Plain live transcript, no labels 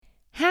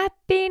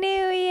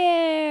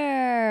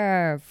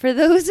For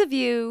those of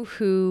you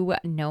who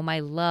know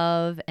my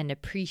love and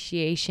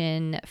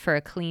appreciation for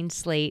a clean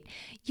slate,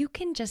 you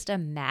can just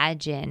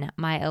imagine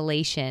my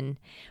elation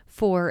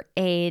for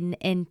an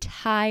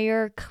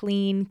entire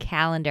clean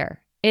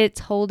calendar. It's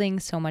holding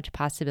so much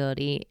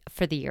possibility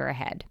for the year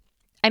ahead.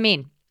 I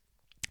mean,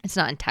 it's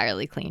not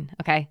entirely clean,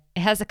 okay? It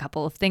has a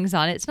couple of things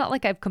on it. It's not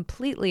like I've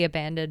completely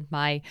abandoned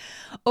my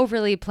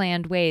overly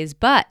planned ways,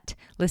 but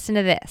listen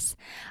to this.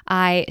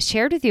 I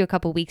shared with you a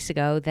couple weeks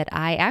ago that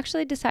I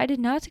actually decided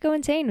not to go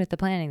insane with the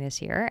planning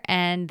this year,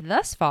 and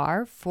thus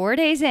far, 4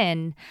 days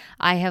in,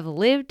 I have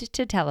lived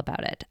to tell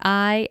about it.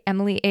 I,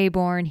 Emily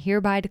Aborn,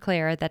 hereby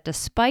declare that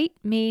despite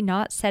me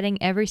not setting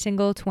every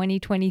single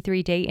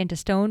 2023 date into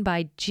stone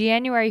by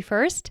January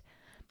 1st,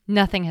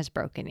 nothing has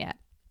broken yet.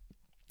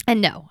 And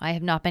no, I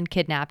have not been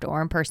kidnapped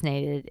or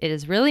impersonated. It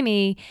is really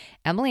me,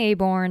 Emily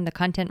Aborn, the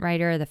content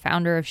writer, the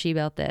founder of She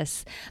Built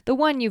This, the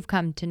one you've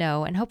come to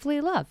know and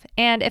hopefully love.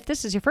 And if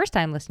this is your first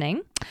time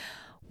listening,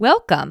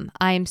 welcome.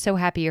 I am so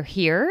happy you're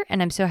here,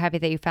 and I'm so happy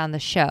that you found the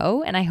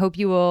show, and I hope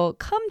you will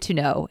come to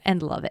know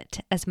and love it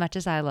as much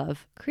as I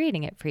love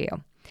creating it for you.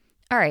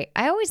 All right,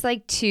 I always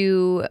like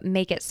to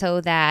make it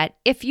so that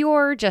if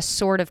you're just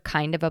sort of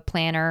kind of a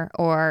planner,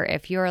 or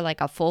if you're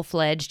like a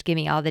full-fledged, give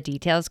me all the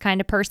details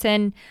kind of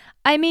person,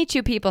 I meet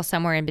you people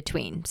somewhere in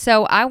between.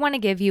 So I want to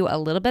give you a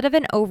little bit of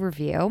an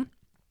overview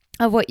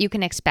of what you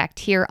can expect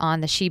here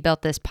on the She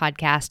Built This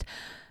podcast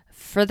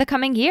for the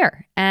coming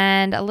year,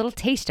 and a little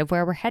taste of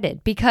where we're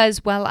headed.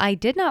 Because while I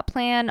did not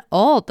plan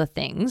all the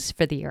things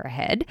for the year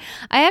ahead,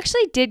 I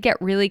actually did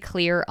get really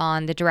clear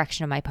on the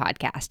direction of my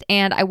podcast,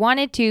 and I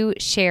wanted to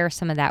share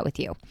some of that with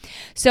you.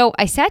 So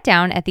I sat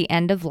down at the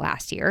end of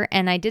last year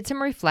and I did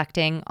some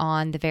reflecting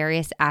on the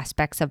various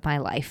aspects of my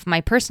life,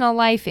 my personal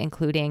life,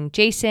 including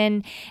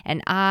Jason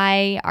and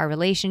I, our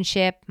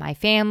relationship, my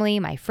family,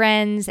 my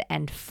friends,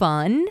 and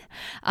fun.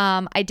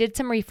 I did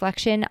some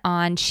reflection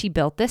on She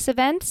Built This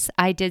events.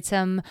 I did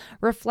some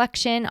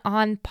reflection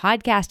on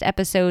podcast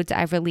episodes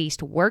I've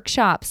released,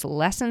 workshops,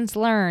 lessons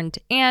learned,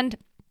 and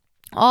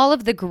all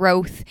of the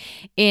growth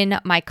in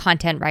my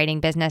content writing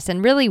business,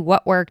 and really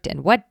what worked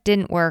and what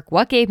didn't work,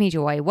 what gave me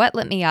joy, what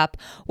lit me up,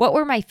 what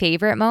were my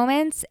favorite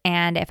moments,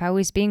 and if I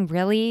was being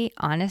really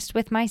honest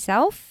with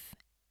myself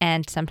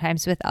and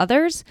sometimes with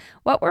others,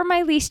 what were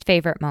my least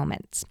favorite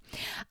moments?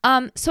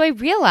 So I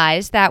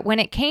realized that when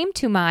it came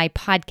to my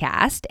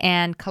podcast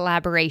and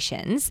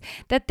collaborations,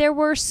 that there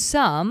were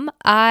some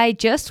I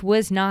just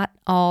was not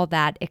all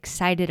that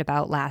excited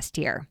about last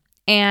year.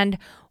 And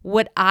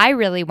what I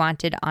really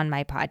wanted on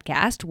my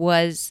podcast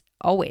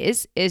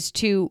is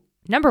to,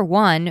 number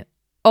one,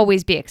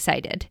 always be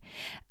excited.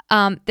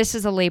 This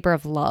is a labor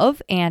of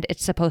love, and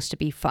it's supposed to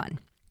be fun.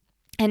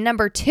 And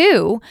number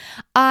two,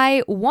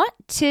 I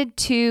wanted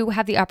to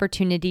have the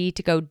opportunity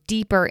to go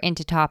deeper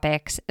into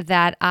topics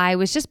that I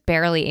was just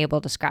barely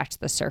able to scratch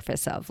the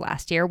surface of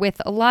last year with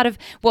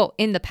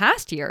in the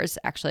past years,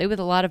 actually,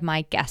 with a lot of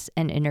my guests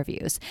and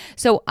interviews.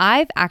 So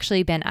I've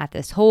actually been at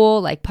this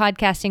whole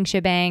podcasting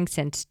shebang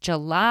since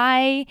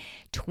July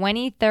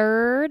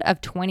 23rd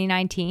of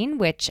 2019,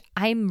 which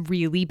I'm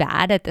really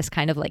bad at this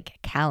kind of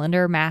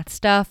calendar math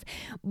stuff.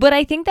 But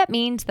I think that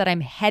means that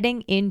I'm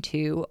heading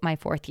into my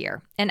fourth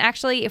year. And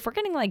actually, if we're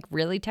getting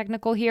really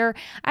technical here,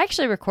 I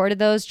actually recorded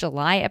those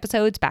July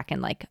episodes back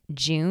in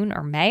June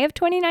or May of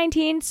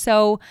 2019.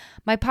 So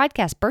my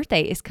podcast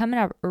birthday is coming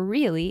up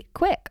really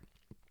quick.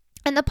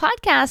 And the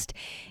podcast,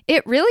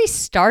 it really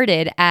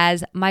started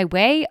as my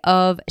way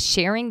of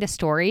sharing the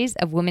stories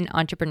of women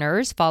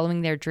entrepreneurs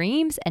following their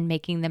dreams and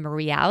making them a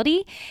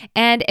reality.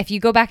 And if you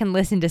go back and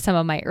listen to some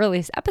of my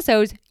earliest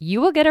episodes, you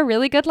will get a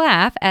really good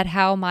laugh at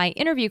how my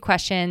interview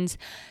questions,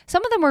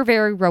 some of them were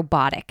very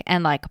robotic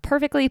and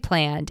perfectly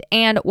planned.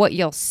 And what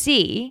you'll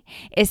see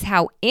is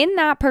how in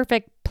that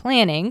perfect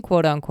planning,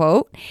 quote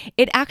unquote,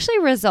 it actually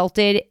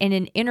resulted in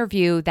an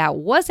interview that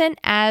wasn't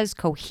as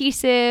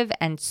cohesive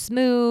and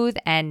smooth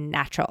and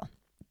natural.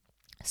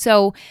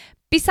 So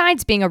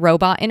besides being a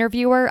robot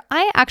interviewer,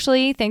 I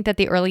actually think that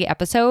the early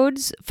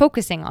episodes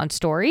focusing on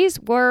stories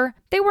weren't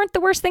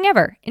the worst thing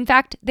ever. In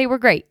fact, they were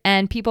great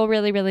and people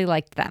really, really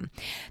liked them.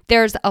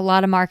 There's a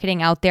lot of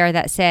marketing out there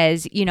that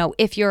says,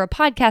 if you're a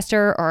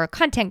podcaster or a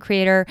content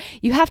creator,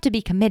 you have to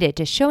be committed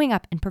to showing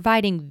up and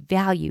providing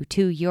value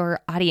to your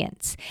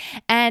audience.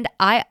 And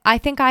I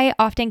think I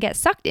often get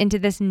sucked into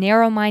this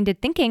narrow-minded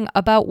thinking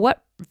about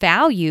what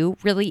value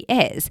really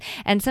is.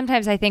 And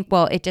sometimes I think,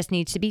 well, it just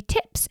needs to be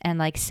tips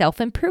and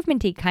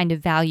self-improvement-y kind of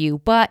value,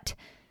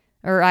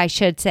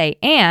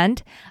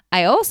 and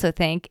I also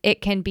think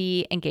it can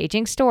be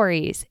engaging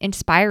stories,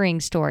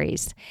 inspiring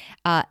stories,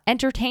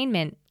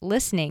 entertainment,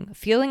 listening,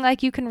 feeling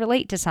like you can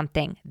relate to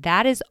something.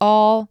 That is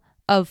all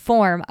a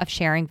form of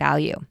sharing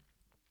value.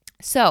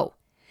 So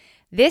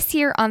this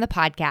year on the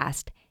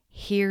podcast,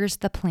 here's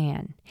the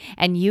plan.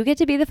 And you get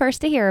to be the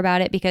first to hear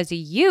about it because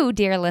you,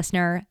 dear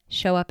listener,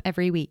 show up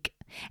every week.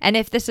 And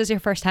if this is your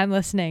first time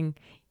listening,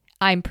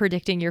 I'm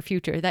predicting your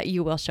future that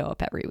you will show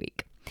up every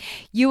week.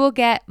 You will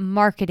get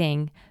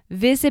marketing,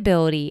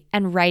 visibility,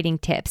 and writing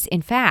tips.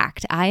 In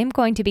fact, I am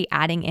going to be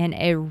adding in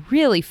a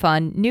really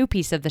fun new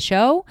piece of the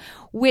show,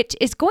 which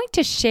is going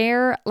to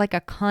share like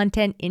a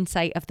content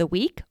insight of the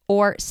week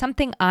or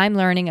something I'm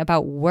learning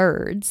about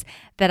words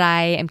that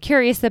I am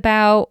curious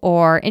about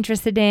or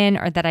interested in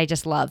or that I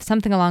just love,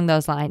 something along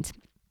those lines.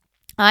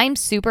 I'm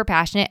super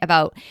passionate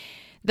about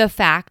the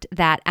fact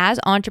that as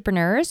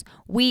entrepreneurs,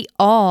 we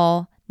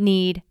all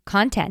need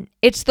content.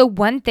 It's the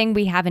one thing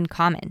we have in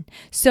common.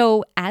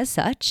 So as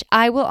such,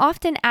 I will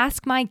often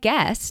ask my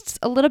guests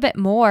a little bit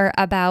more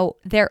about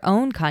their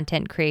own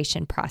content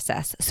creation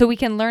process so we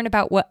can learn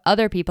about what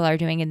other people are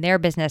doing in their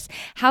business,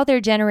 how they're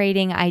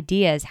generating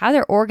ideas, how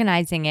they're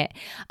organizing it,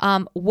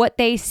 what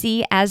they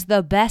see as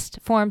the best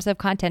forms of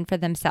content for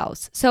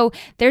themselves. So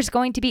there's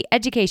going to be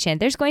education,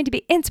 there's going to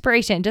be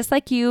inspiration, just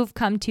like you've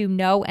come to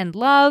know and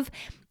love.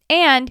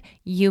 And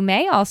you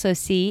may also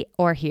see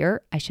or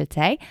hear, I should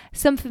say,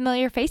 some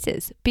familiar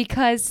faces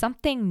because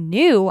something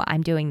new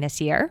I'm doing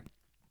this year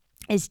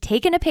is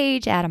taking a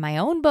page out of my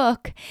own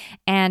book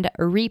and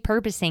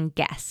repurposing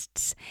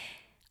guests.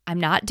 I'm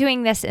not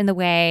doing this in the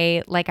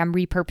way like I'm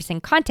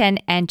repurposing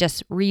content and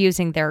just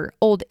reusing their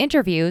old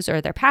interviews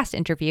or their past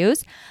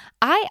interviews.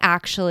 I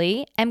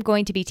actually am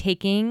going to be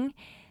taking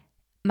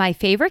my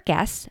favorite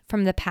guests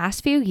from the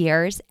past few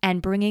years and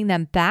bringing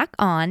them back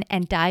on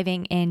and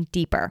diving in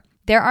deeper.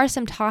 There are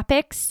some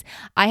topics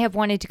I have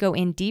wanted to go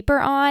in deeper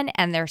on,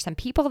 and there are some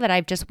people that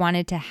I've just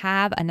wanted to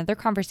have another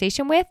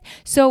conversation with.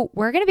 So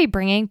we're going to be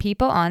bringing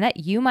people on that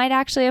you might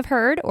actually have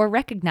heard or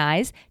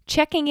recognize,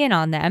 checking in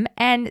on them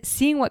and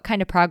seeing what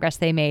kind of progress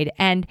they made.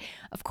 And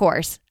of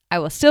course, I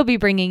will still be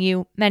bringing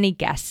you many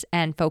guests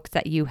and folks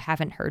that you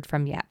haven't heard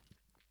from yet.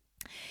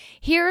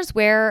 Here's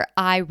where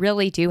I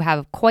really do have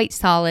a quite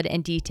solid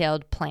and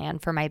detailed plan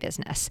for my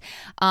business.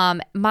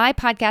 My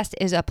podcast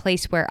is a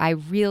place where I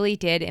really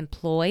did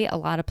employ a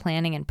lot of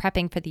planning and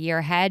prepping for the year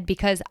ahead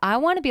because I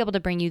want to be able to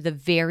bring you the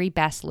very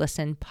best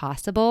listen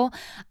possible.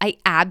 I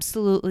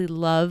absolutely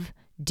love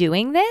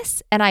doing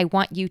this, and I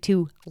want you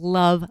to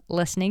love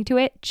listening to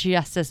it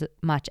just as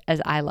much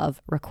as I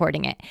love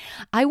recording it.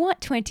 I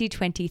want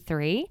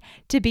 2023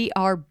 to be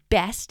our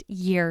best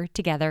year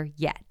together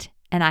yet.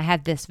 And I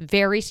have this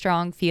very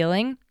strong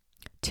feeling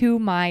to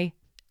my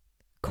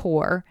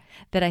core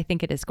that I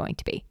think it is going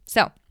to be.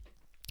 So,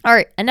 all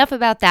right, enough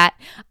about that.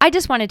 I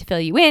just wanted to fill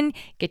you in,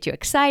 get you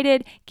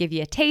excited, give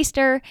you a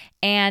taster,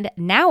 and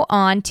now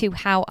on to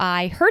how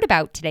I heard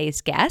about today's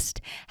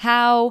guest,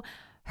 how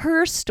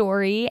her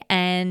story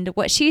and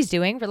what she's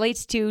doing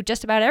relates to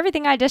just about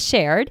everything I just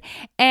shared,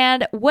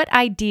 and what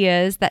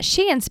ideas that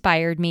she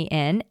inspired me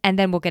in, and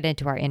then we'll get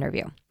into our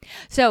interview.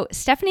 So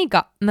Stephanie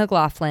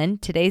McLaughlin,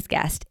 today's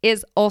guest,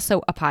 is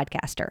also a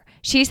podcaster.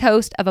 She's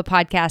host of a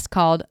podcast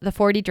called The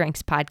 40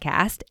 Drinks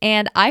Podcast,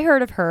 and I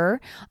heard of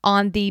her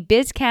on the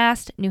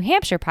BizCast New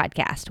Hampshire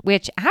podcast,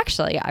 which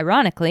actually,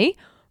 ironically,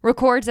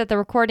 records at the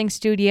recording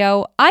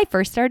studio I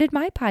first started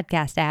my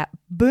podcast at.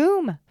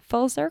 Boom,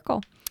 full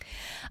circle.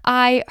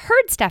 I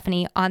heard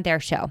Stephanie on their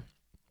show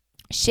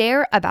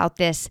share about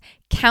this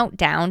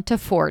countdown to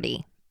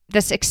 40,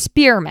 this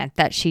experiment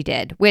that she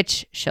did,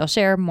 which she'll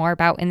share more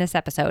about in this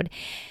episode.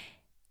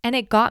 And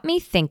it got me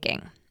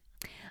thinking.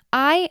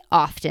 I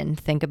often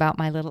think about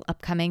my little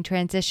upcoming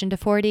transition to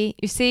 40.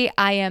 You see,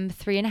 I am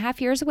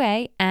 3.5 years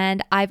away,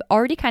 and I've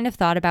already kind of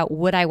thought about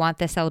what I want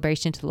this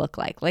celebration to look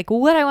like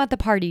what I want the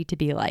party to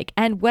be like,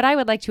 and what I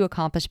would like to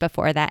accomplish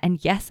before that.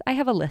 And yes, I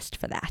have a list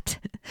for that.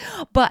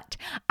 But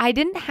I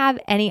didn't have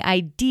any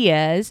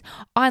ideas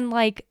on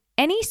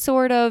any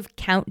sort of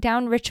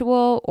countdown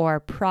ritual or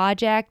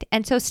project.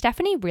 And so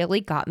Stephanie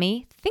really got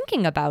me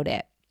thinking about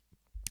it.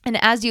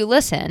 And as you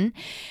listen,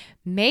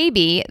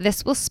 maybe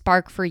this will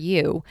spark for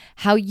you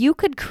how you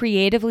could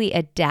creatively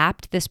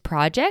adapt this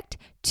project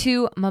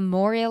to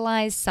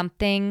memorialize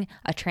something,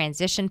 a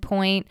transition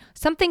point,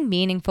 something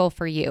meaningful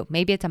for you.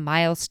 Maybe it's a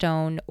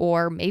milestone,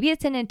 or maybe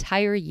it's an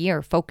entire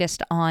year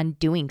focused on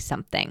doing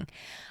something.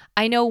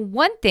 I know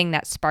one thing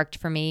that sparked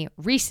for me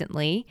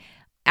recently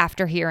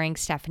after hearing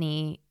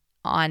Stephanie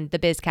on the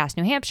BizCast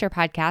New Hampshire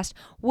podcast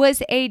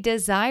was a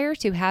desire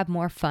to have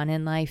more fun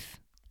in life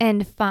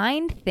and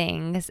find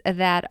things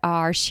that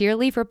are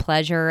sheerly for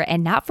pleasure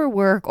and not for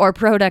work or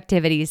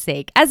productivity's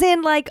sake, as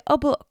in a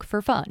book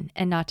for fun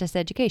and not just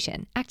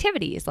education.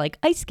 Activities like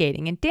ice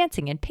skating and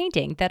dancing and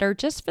painting that are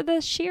just for the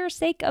sheer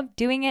sake of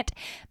doing it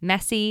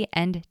messy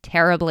and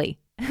terribly.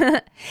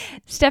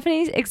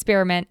 Stephanie's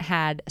experiment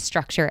had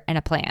structure and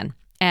a plan.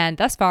 And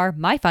thus far,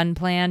 my fun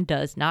plan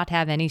does not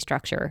have any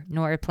structure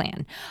nor a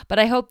plan. But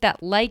I hope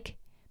that, like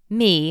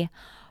me,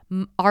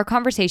 our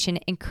conversation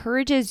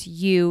encourages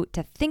you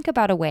to think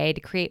about a way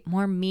to create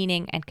more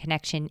meaning and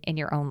connection in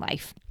your own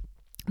life.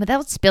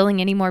 Without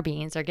spilling any more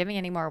beans or giving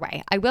any more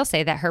away, I will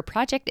say that her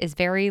project is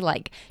very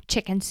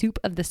Chicken Soup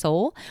of the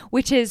Soul,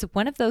 which is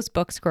one of those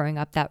books growing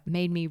up that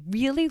made me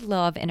really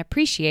love and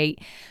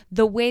appreciate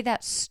the way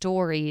that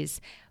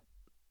stories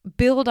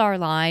build our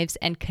lives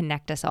and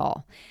connect us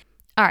all.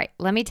 All right,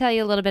 let me tell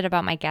you a little bit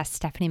about my guest,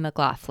 Stephanie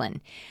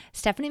McLaughlin.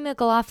 Stephanie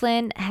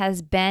McLaughlin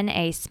has been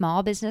a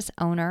small business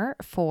owner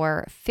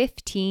for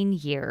 15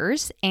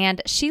 years,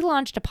 and she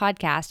launched a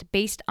podcast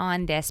based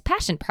on this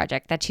passion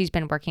project that she's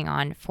been working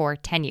on for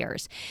 10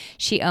 years.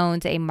 She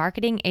owns a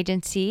marketing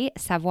agency,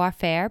 Savoir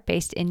Faire,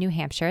 based in New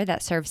Hampshire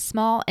that serves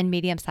small and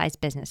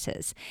medium-sized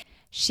businesses.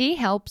 She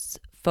helps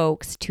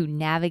folks to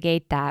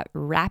navigate that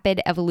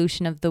rapid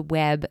evolution of the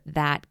web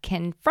that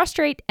can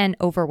frustrate and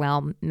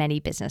overwhelm many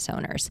business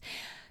owners.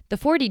 The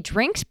 40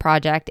 Drinks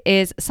Project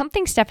is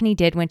something Stephanie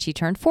did when she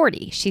turned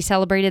 40. She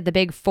celebrated the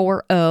big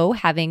 4-0,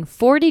 having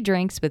 40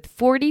 drinks with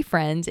 40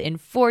 friends in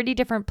 40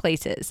 different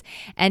places,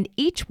 and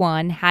each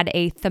one had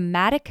a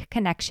thematic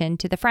connection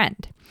to the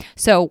friend.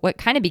 So what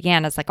kind of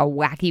began as like a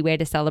wacky way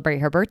to celebrate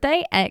her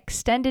birthday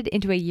extended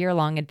into a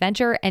year-long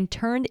adventure and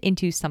turned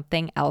into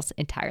something else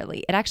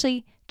entirely. It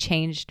actually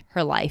changed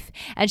her life.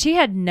 And she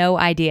had no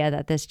idea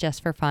that this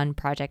Just for Fun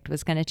project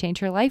was going to change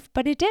her life,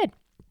 but it did.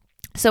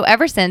 So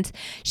ever since,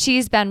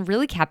 she's been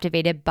really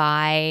captivated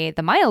by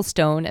the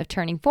milestone of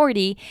turning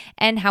 40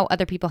 and how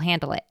other people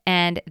handle it.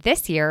 And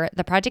this year,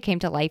 the project came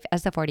to life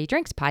as the 40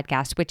 Drinks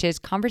podcast, which is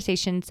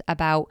conversations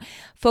about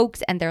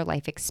folks and their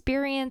life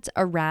experience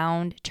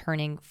around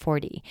turning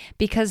 40.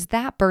 Because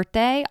that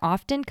birthday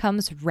often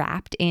comes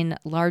wrapped in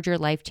larger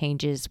life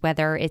changes,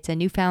 whether it's a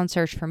newfound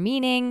search for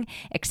meaning,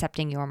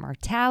 accepting your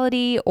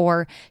mortality,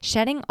 or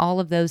shedding all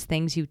of those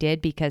things you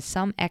did because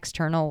some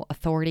external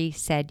authority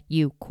said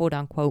you, quote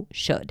unquote,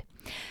 should.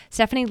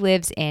 Stephanie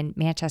lives in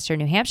Manchester,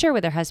 New Hampshire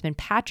with her husband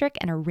Patrick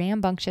and a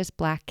rambunctious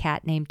black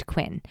cat named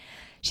Quinn.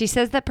 She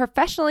says that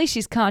professionally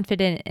she's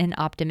confident and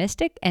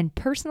optimistic, and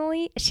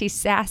personally she's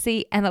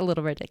sassy and a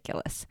little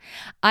ridiculous.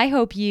 I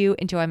hope you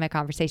enjoy my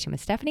conversation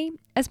with Stephanie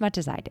as much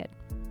as I did.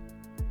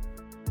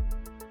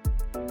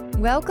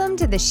 Welcome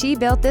to the She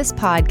Built This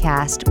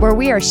podcast, where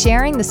we are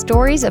sharing the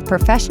stories of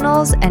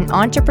professionals and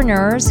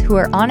entrepreneurs who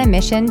are on a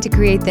mission to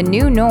create the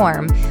new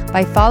norm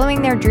by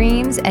following their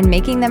dreams and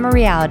making them a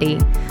reality.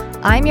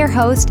 I'm your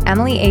host,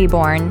 Emily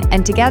Aborn,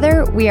 and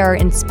together we are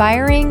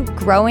inspiring,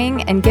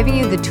 growing, and giving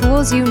you the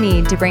tools you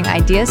need to bring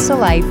ideas to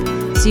life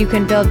so you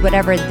can build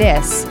whatever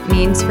this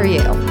means for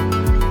you.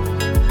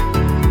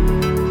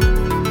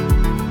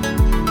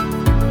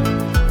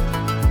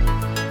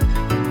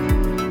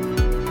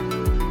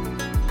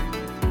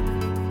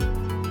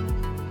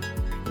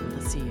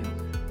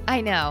 I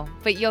know,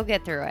 but you'll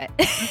get through it.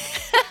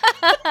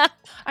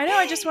 I know.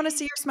 I just want to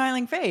see your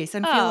smiling face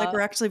and feel like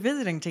we're actually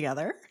visiting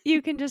together.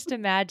 You can just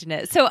imagine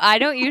it. So I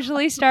don't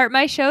usually start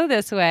my show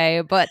this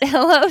way, but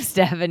hello,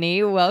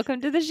 Stephanie. Welcome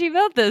to the She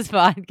Built This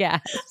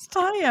podcast.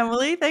 Hi,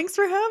 Emily. Thanks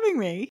for having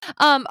me.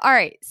 All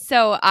right.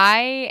 So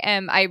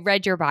I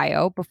read your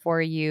bio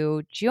before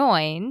you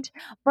joined,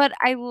 but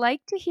I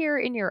like to hear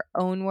in your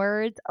own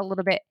words a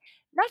little bit,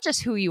 not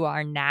just who you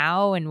are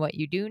now and what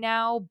you do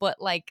now, but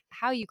like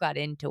how you got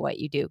into what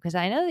you do. Because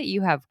I know that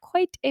you have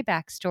quite a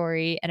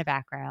backstory and a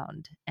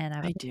background, and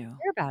I would do.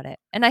 hear about it.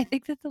 And I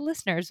think that the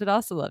listeners would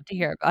also love to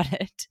hear about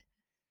it.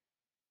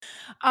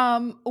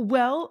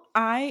 Well,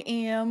 I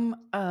am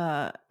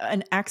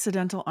an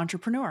accidental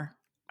entrepreneur,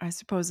 I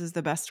suppose is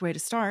the best way to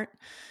start.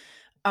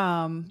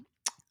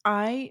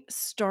 I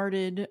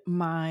started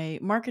my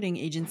marketing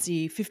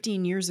agency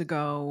 15 years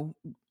ago,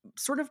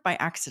 sort of by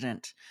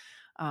accident.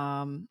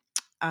 Um,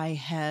 I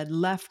had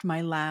left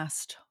my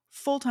last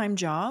full-time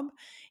job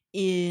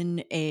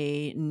in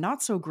a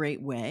not so great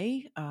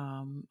way.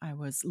 I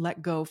was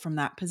let go from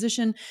that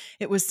position.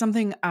 It was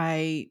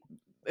it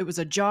was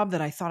a job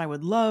that I thought I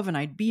would love and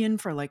I'd be in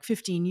for like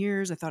 15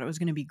 years. I thought it was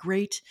going to be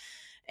great.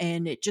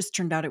 And it just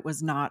turned out it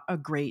was not a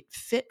great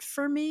fit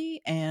for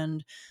me.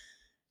 And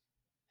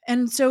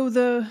so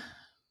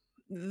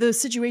the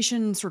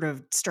situation sort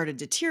of started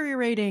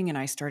deteriorating and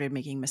I started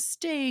making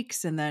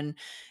mistakes, and then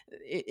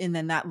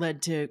that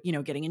led to,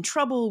 getting in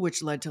trouble,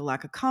 which led to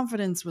lack of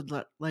confidence,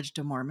 led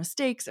to more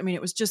mistakes. I mean,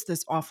 it was just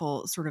this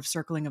awful sort of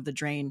circling of the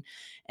drain,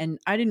 and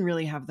I didn't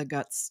really have the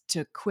guts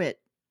to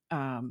quit.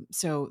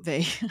 So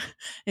they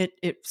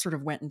it sort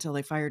of went until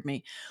they fired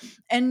me.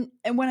 And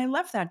when I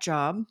left that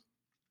job,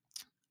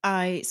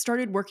 I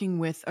started working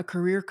with a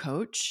career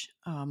coach,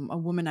 a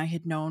woman I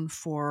had known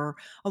for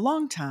a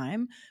long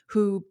time,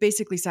 who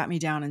basically sat me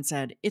down and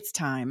said, "It's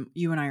time.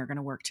 You and I are going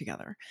to work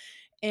together."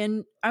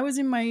 And I was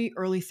in my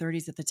early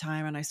 30s at the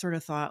time, and I sort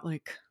of thought,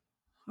 like,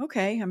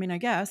 okay, I mean, I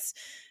guess,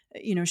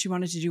 she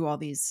wanted to do all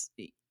these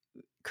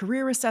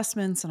career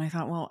assessments, and I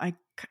thought, well,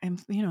 I'm,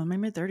 in my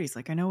mid 30s,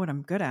 like I know what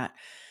I'm good at.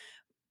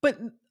 But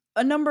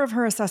a number of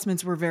her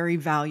assessments were very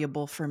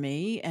valuable for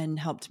me and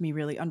helped me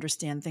really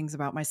understand things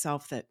about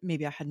myself that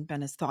maybe I hadn't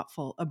been as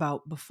thoughtful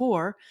about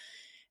before.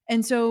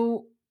 And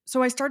so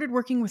I started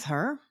working with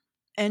her.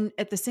 And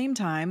at the same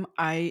time,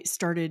 I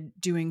started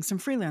doing some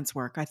freelance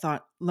work. I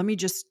thought, let me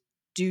just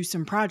do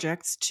some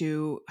projects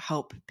to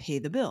help pay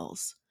the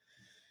bills.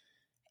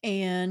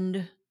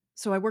 And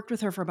so I worked with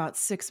her for about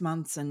 6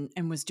 months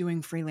and was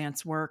doing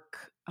freelance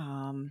work.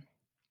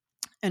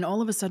 And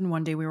all of a sudden,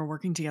 one day we were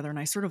working together, and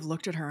I sort of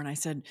looked at her and I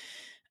said,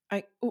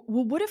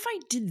 well, what if I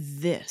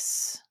did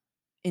this?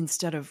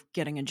 instead of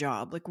getting a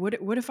job? Like what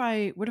if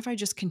I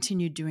just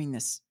continued doing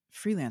this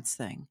freelance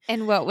thing?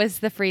 And what was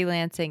the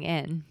freelancing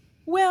in?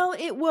 Well,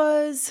 it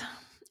was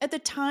at the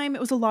time,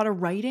 it was a lot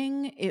of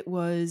writing. It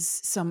was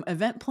some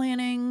event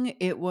planning.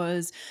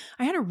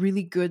 I had a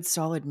really good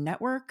solid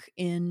network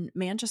in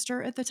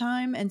Manchester at the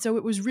time. And so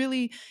it was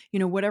really,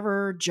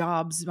 whatever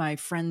jobs my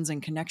friends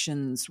and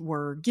connections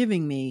were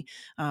giving me.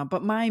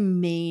 But my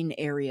main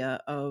area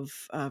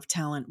of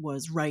talent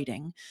was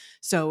writing.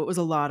 So it was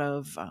a lot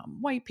of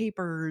white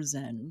papers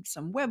and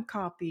some web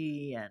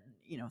copy and,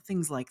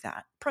 things like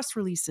that, press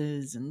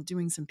releases and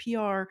doing some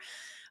PR.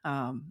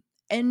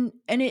 And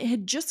it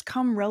had just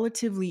come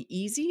relatively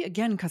easy,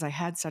 again, because I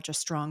had such a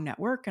strong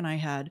network and I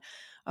had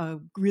a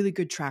really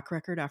good track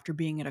record after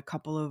being at a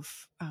couple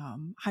of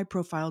high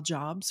profile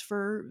jobs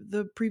for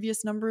the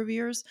previous number of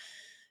years.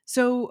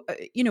 So,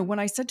 when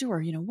I said to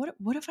her,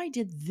 what if I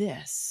did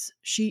this?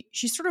 She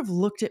sort of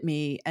looked at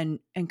me and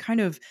kind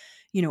of,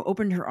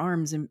 opened her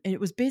arms, and it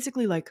was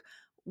basically like,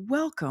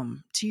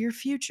 welcome to your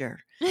future.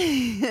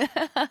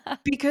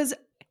 Because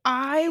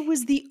I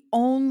was the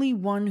only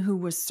one who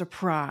was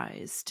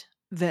surprised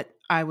that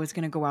I was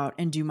gonna go out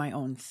and do my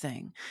own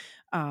thing.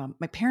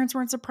 My parents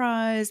weren't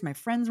surprised, my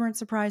friends weren't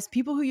surprised.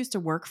 People who used to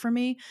work for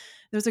me,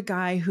 there's a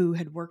guy who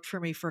had worked for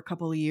me for a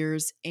couple of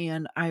years,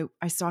 and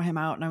I saw him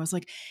out and I was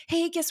like,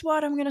 "Hey, guess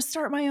what? I'm gonna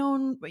start my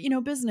own,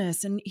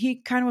 business." And he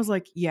kinda was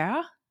like,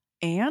 "Yeah?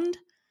 And?"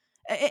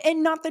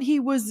 And not that he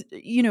was,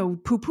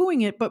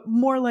 poo-pooing it, but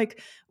more like,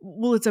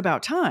 well, it's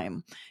about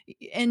time.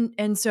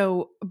 And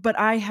so, but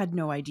I had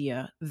no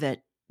idea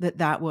that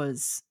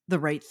was the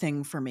right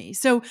thing for me.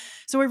 So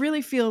I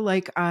really feel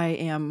like I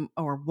am,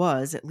 or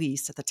was at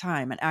least at the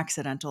time, an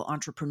accidental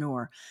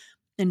entrepreneur.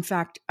 In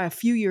fact, a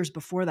few years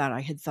before that,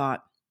 I had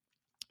thought,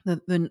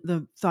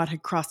 the thought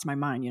had crossed my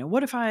mind,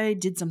 what if I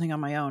did something on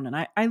my own? And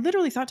I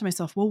literally thought to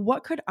myself, well,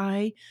 what could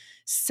I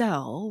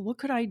sell? What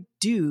could I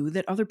do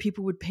that other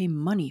people would pay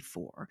money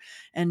for?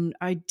 And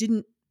I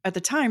didn't at the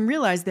time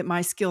realize that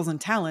my skills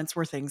and talents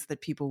were things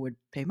that people would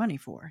pay money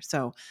for.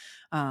 So,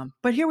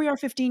 but here we are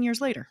 15 years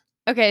later.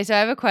 Okay, so I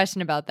have a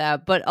question about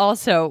that, but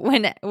also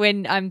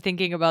when I'm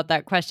thinking about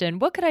that question,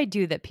 what could I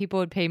do that people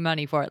would pay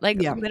money for?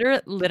 Like Yeah.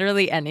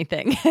 literally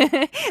anything.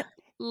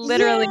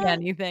 Literally Yeah.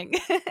 anything.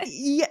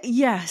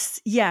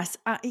 Yes. Yes.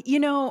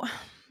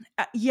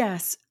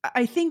 Yes.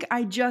 I think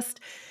I just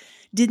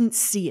didn't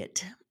see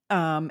it.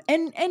 And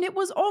it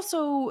was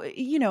also,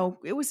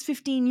 it was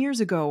 15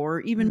 years ago or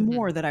even Mhm.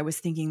 more that I was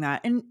thinking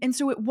that. And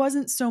so it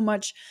wasn't so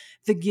much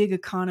the gig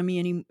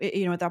economy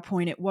at that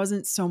point, it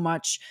wasn't so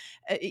much,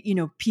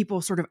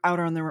 people sort of out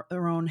on their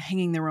own,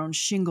 hanging their own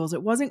shingles.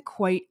 It wasn't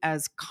quite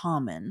as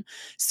common.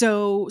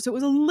 So it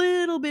was a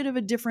little bit of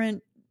a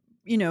different,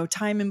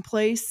 time and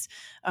place.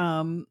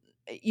 Um,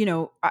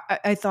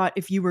 I thought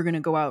if you were going to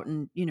go out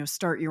and,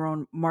 start your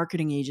own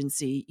marketing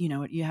agency,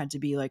 you had to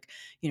be like,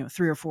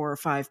 three or four or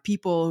five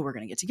people who were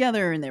going to get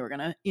together and they were going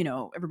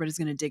to, everybody's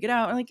going to dig it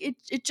out. And like,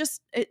 it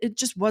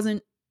just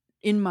wasn't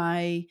in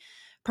my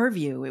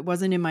purview. It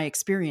wasn't in my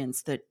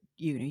experience that,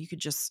 you could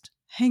just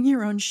hang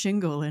your own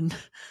shingle and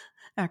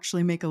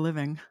actually make a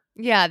living.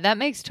 Yeah, that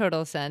makes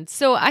total sense.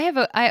 So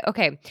I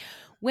okay.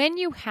 When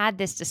you had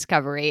this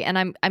discovery, and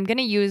I'm going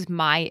to use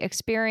my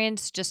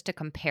experience just to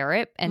compare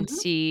it and Mhm.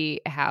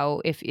 see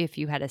how if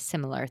you had a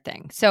similar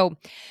thing. So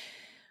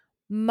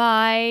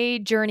my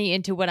journey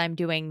into what I'm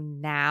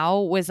doing now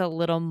was a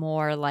little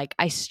more like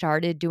I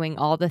started doing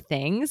all the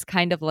things,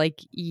 kind of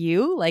like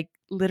you, like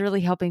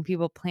literally helping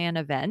people plan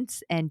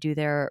events and do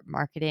their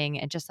marketing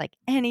and just like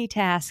any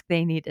task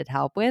they needed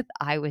help with.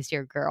 I was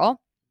your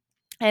girl.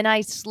 And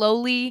I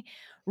slowly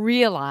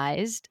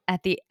realized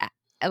at the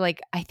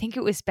like I think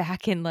it was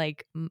back in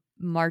like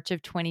March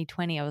of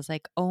 2020, I was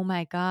like, "Oh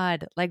my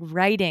god, like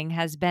writing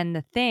has been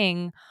the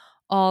thing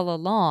all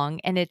along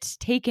and it's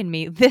taken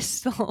me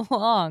this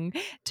long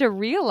to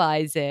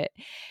realize it."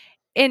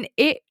 And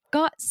it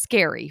got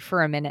scary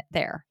for a minute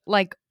there.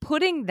 Like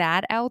putting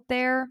that out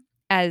there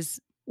as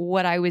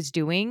what I was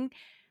doing,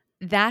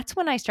 that's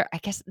when I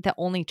guess the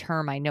only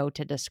term I know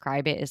to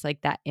describe it is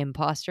like that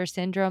imposter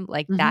syndrome.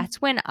 Like Mhm.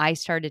 that's when I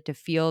started to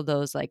feel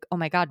those like, "Oh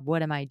my god,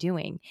 what am I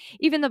doing?"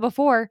 Even though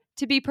before,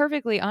 to be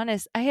perfectly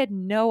honest, I had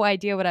no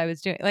idea what I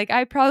was doing. Like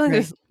I probably Right.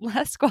 was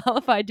less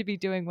qualified to be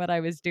doing what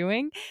I was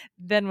doing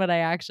than what I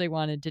actually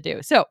wanted to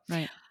do. So,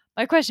 Right.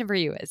 my question for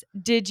you is,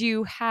 did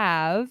you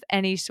have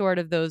any sort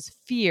of those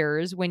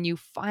fears when you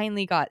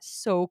finally got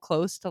so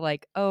close to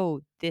like,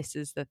 "Oh, this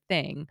is the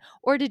thing?"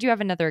 Or did you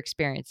have another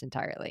experience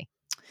entirely?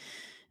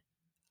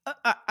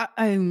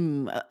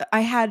 I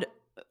had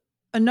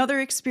another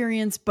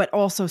experience, but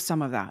also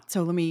some of that.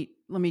 So let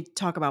me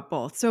talk about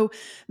both. So,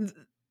 th-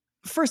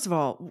 first of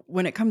all,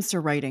 when it comes to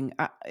writing,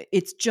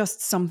 it's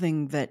just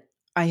something that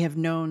I have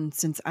known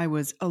since I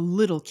was a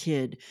little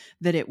kid.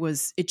 That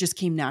it just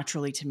came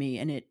naturally to me,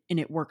 and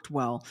it worked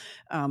well.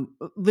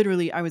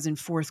 Literally, I was in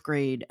fourth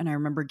grade, and I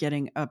remember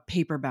getting a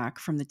paperback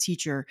from the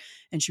teacher,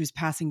 and she was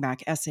passing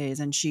back essays,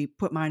 and she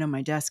put mine on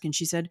my desk, and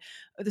she said,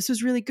 "This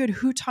was really good.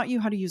 Who taught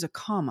you how to use a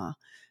comma?"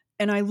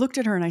 And I looked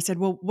at her and I said,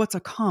 "Well, what's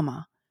a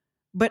comma?"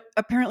 but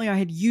apparently I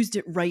had used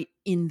it right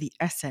in the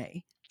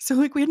essay. So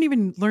like we hadn't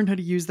even learned how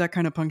to use that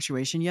kind of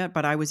punctuation yet,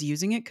 but I was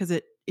using it because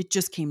it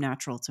just came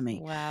natural to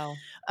me. Wow.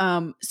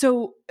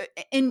 So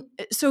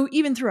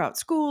even throughout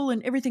school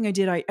and everything I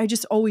did, I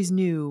just always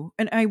knew,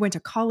 and I went to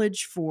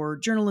college for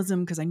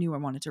journalism because I knew I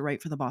wanted to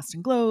write for the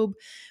Boston Globe,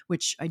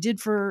 which I did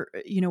for,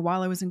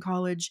 while I was in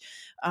college.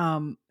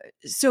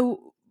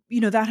 So,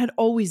 that had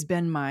always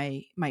been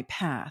my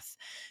path.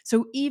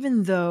 So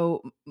even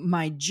though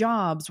my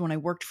jobs when I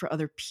worked for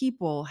other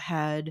people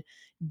had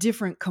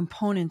different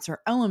components or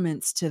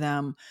elements to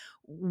them,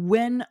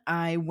 when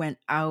I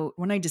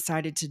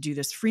decided to do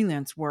this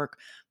freelance work,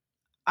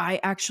 I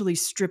actually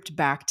stripped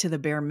back to the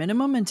bare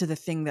minimum and to the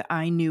thing that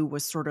I knew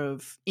was sort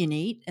of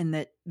innate and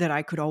that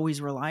I could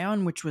always rely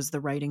on, which was the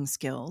writing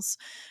skills.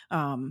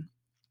 Um,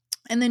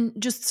 and then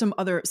just some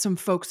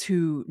folks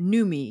who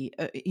knew me,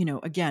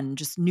 again,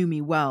 just knew me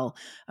well.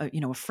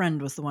 A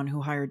friend was the one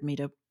who hired me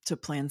to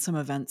plan some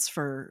events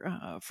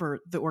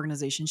for the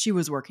organization she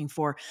was working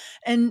for,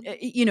 and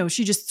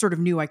she just sort of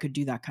knew I could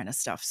do that kind of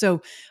stuff.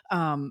 So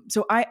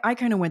I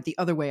kind of went the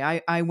other way.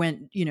 I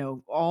went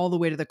all the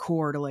way to the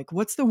core to like,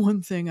 what's the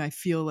one thing I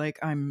feel like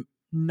I'm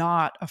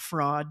not a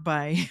fraud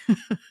by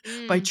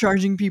by Mm.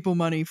 charging people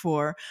money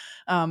for.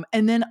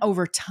 And then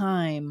over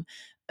time,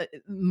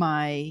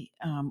 my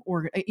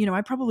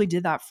I probably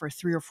did that for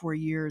 3 or 4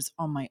 years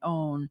on my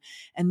own,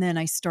 and then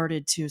I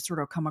started to sort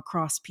of come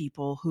across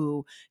people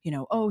who,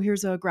 oh,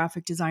 here's a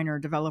graphic designer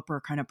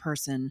developer kind of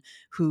person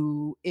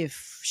who,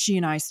 if she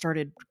and I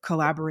started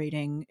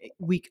collaborating,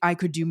 I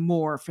could do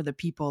more for the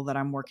people that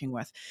I'm working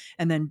with.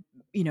 And then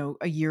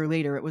a year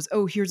later it was,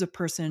 oh, here's a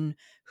person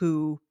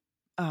who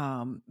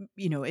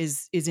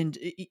is in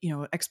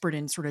expert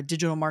in sort of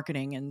digital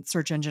marketing and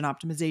search engine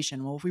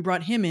optimization. Well, if we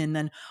brought him in,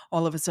 then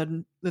all of a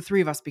sudden the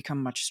three of us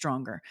become much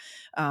stronger.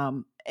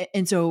 And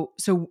so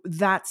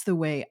that's the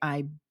way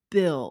I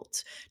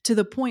built, to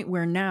the point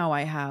where now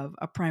I have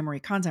a primary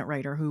content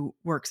writer who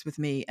works with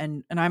me,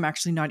 and I'm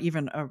actually not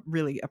even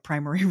really a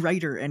primary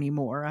writer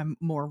anymore. I'm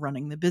more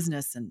running the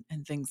business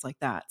and things like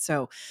that.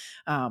 So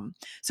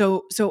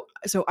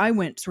I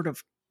went sort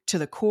of to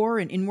the core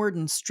and inward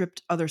and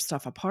stripped other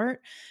stuff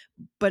apart.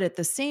 But at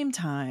the same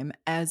time,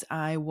 as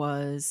I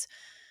was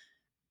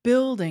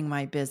building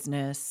my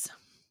business,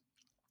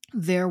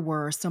 there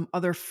were some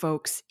other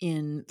folks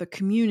in the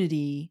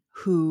community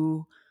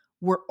who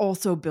were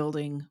also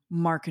building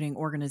marketing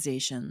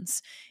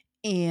organizations,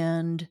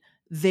 and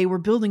they were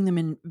building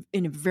them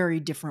in a very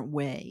different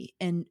way,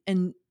 and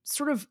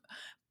sort of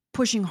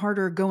pushing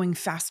harder, going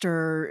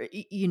faster,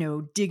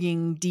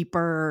 digging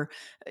deeper,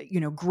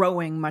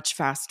 growing much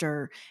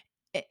faster.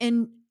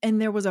 And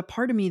there was a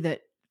part of me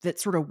that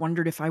sort of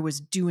wondered if I was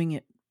doing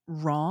it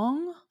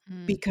wrong,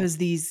 Mm. because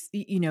these,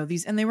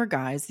 and they were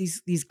guys,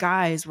 these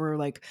guys were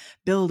like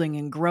building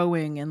and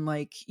growing and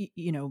like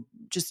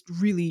just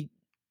really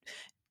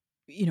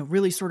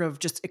sort of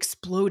just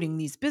exploding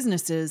these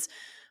businesses.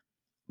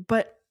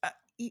 But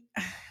e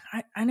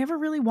I never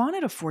really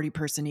wanted a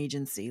 40-person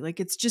agency. Like,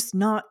 it's just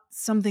not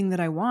something that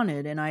I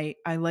wanted, and I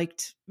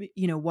liked,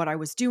 what I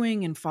was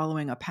doing and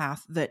following a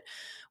path that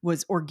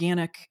was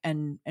organic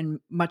and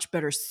much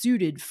better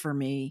suited for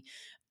me.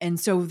 And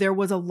so there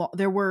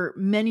were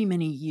many,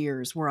 many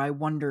years where I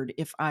wondered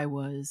if I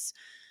was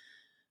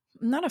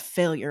not a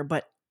failure,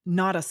 but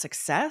not a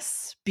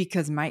success,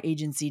 because my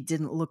agency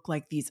didn't look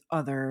like these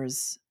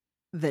others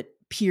that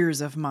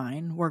peers of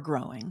mine were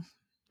growing.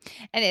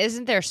 And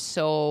isn't there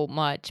so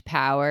much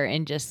power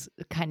in just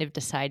kind of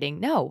deciding,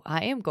 no,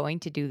 I am going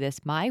to do this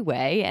my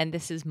way, and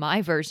this is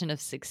my version of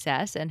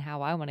success and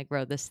how I want to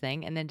grow this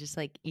thing, and then just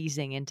like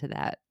easing into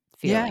that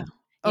Yeah. feeling.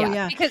 Oh,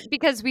 Yeah, yeah.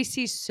 because we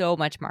see so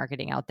much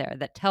marketing out there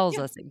that tells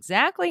Yeah, us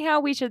exactly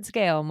how we should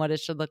scale and what it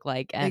should look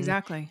like, and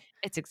exactly.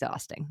 it's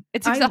exhausting.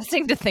 It's I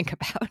exhausting to think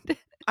about.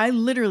 I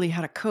literally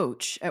had a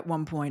coach at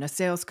one point, a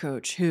sales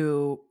coach,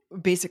 who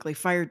basically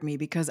fired me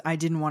because I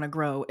didn't want to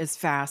grow as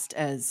fast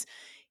as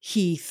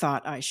he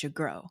thought I should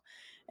grow.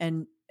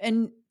 And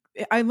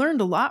I learned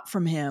a lot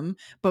from him,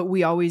 but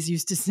we always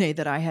used to say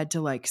that I had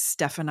to like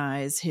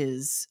Stephanize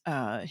his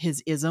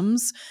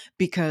isms,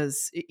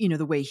 because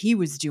the way he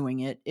was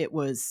doing it, it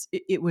was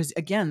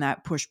again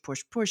that push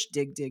push push,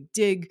 dig dig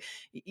dig,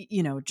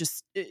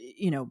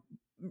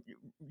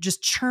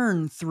 just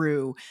churn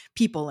through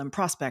people and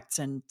prospects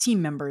and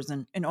team members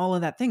and all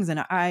of that things.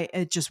 And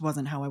it just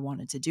wasn't how I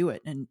wanted to do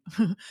it. And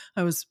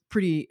I was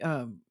pretty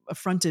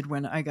affronted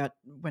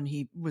when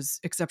he was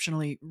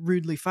exceptionally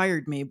rudely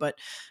fired me. But,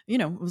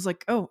 it was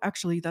like, oh,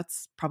 actually,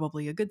 that's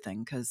probably a good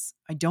thing, because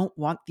I don't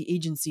want the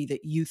agency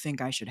that you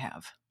think I should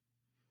have.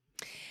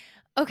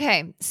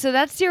 Okay, so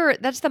that's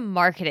the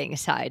marketing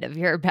side of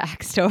your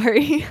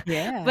backstory.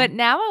 Yeah. But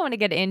now I want to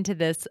get into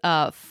this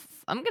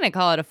I'm going to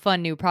call it a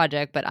fun new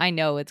project, but I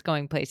know it's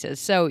going places.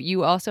 So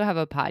you also have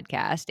a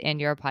podcast and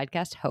you're a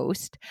podcast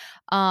host.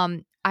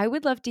 I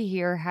would love to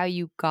hear how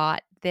you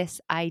got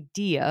this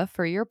idea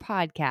for your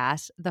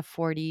podcast, the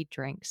 40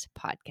 Drinks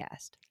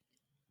podcast.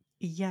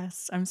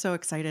 Yes, I'm so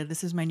excited.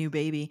 This is my new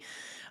baby.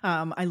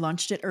 I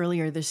launched it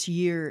earlier this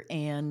year,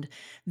 and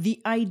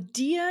the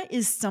idea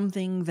is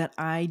something that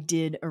I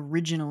did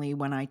originally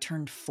when I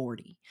turned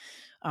 40.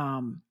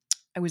 Um,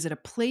 I was at a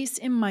place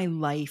in my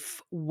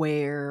life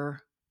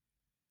where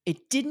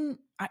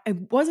I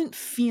wasn't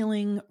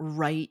feeling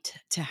right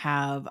to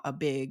have a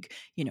big,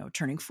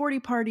 turning 40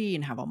 party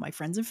and have all my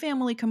friends and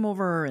family come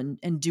over and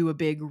do a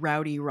big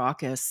rowdy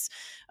raucous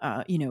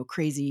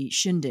crazy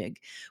shindig,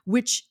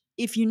 which,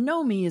 if you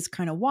know me, is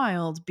kind of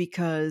wild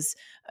because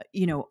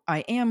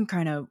I am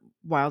kind of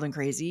wild and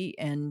crazy,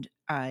 and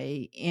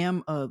I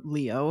am a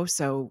Leo,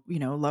 so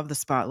love the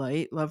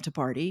spotlight, love to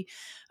party.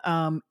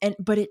 And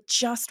but it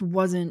just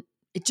wasn't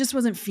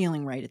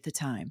feeling right at the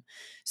time.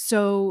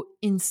 So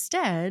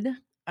instead,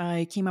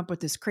 I came up with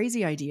this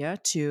crazy idea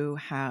to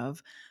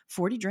have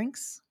 40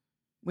 drinks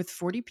with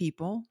 40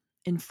 people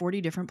in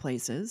 40 different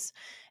places.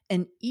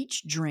 And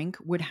each drink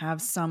would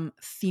have some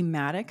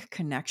thematic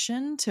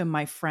connection to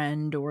my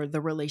friend or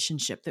the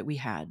relationship that we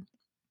had.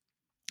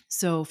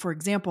 So, for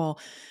example,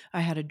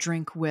 I had a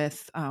drink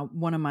with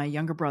one of my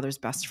younger brother's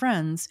best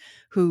friends,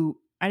 who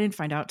I didn't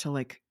find out till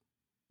like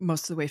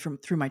most of the way from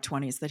through my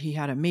 20s that he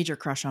had a major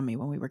crush on me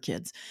when we were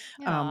kids.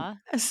 Aw,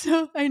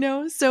 So I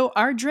know. So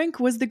our drink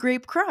was the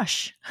Grape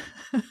Crush.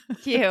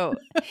 cute.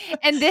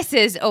 And this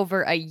is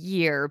over a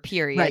year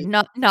period,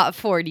 Right. not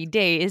 40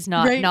 days,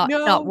 not Right. not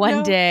not No, one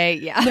no, day.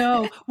 Yeah.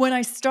 no. When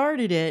I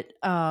started it,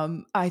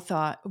 I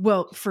thought,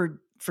 well,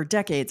 for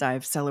decades,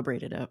 I've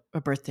celebrated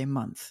a birthday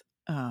month.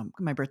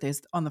 My birthday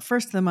is on the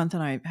first of the month,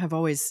 and I have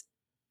always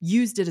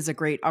used it as a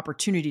great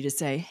opportunity to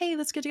say, hey,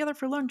 let's get together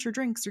for lunch or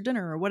drinks or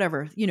dinner or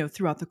whatever,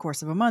 throughout the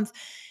course of a month,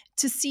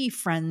 to see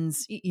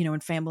friends,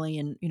 and family,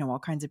 and, all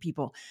kinds of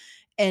people.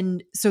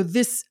 And so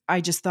this,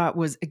 I just thought,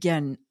 was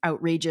again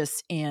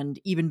outrageous and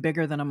even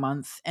bigger than a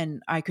month.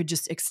 And I could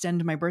just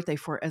extend my birthday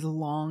for as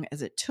long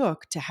as it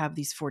took to have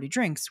these 40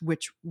 drinks,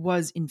 which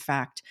was in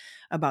fact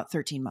about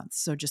 13 months.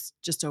 So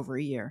just over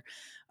a year.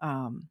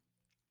 Um,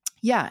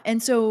 yeah,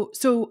 and so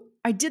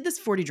I did this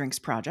 40 drinks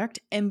project,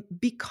 and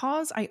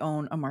because I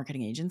own a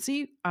marketing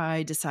agency,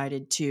 I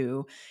decided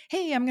to,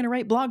 hey, I'm going to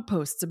write blog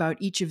posts about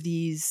each of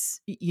these,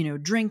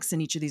 drinks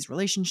and each of these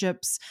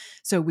relationships.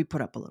 So we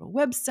put up a little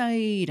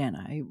website, and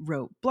I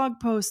wrote blog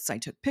posts. I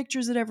took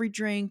pictures at every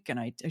drink, and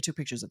I took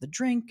pictures of the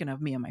drink and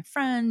of me and my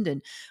friend,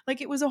 and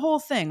like it was a whole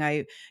thing.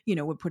 I,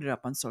 would put it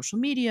up on social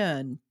media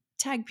and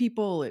tag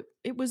people.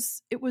 It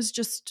was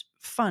just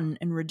fun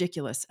and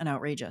ridiculous and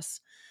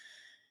outrageous.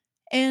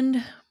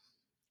 And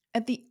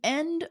at the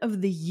end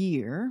of the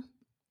year,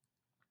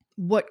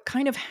 what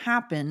kind of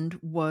happened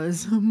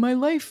was my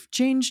life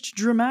changed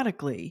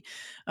dramatically.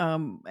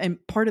 And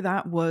part of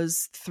that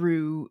was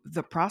through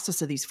the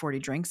process of these 40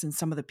 drinks and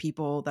some of the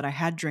people that I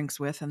had drinks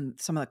with and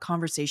some of the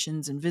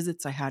conversations and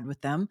visits I had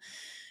with them.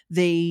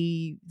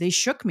 They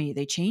shook me,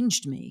 they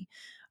changed me.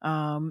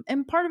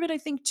 And part of it, I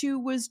think, too,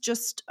 was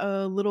just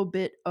a little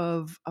bit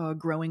of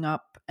growing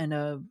up and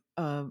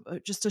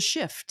just a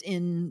shift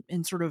in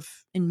sort of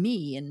in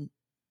me and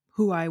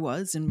who I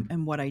was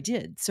and what I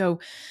did. So,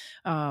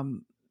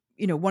 um,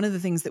 one of the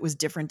things that was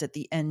different at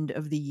the end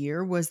of the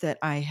year was that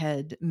I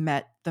had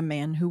met the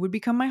man who would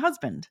become my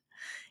husband.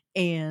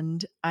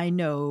 And I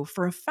know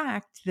for a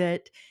fact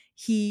that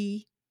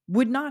he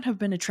would not have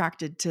been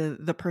attracted to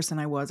the person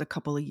I was a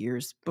couple of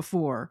years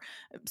before,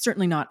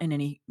 certainly not in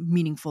any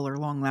meaningful or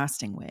long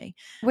lasting way.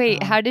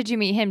 Wait, Um, how did you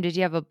meet him? Did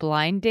you have a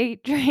blind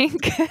date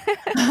drink?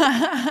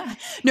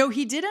 no,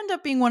 he did end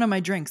up being one of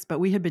my drinks, but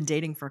we had been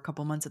dating for a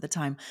couple months at the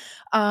time.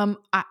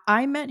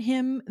 I met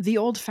him the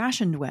old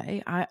fashioned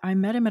way. I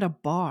met him at a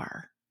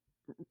bar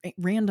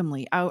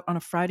randomly out on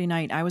a Friday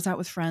night. I was out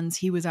with friends,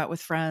 he was out with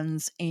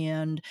friends,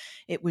 and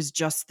it was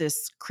just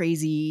this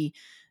crazy.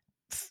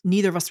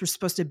 Neither of us were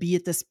supposed to be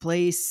at this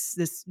place,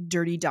 this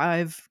dirty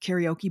dive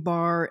karaoke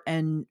bar,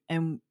 and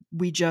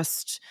we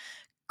just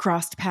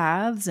crossed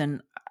paths,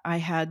 and I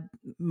had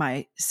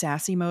my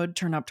sassy mode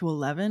turn up to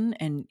 11,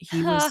 and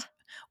he was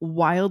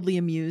wildly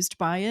amused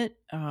by it.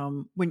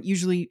 When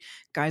usually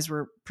guys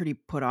were pretty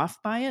put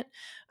off by it.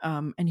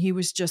 And he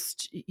was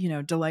just,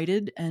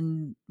 delighted.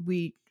 And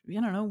we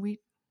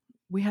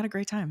had a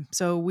great time.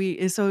 So we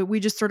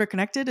just sort of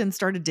connected and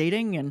started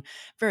dating, and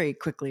very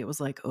quickly it was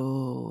like,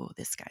 oh,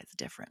 this guy's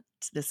different.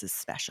 This is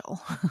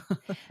special.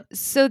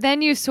 So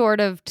then you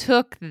sort of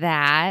took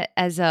that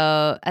as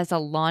a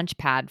launch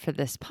pad for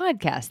this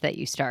podcast that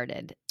you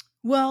started.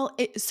 Well,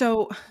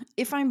 so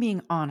if I'm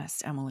being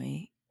honest,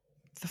 Emily,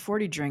 the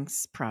 40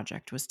 Drinks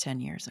project was 10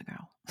 years ago.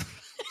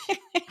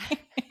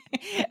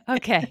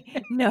 Okay.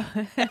 No.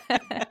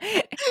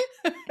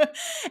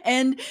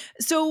 And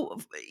so,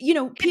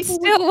 It people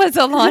would still was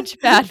a launch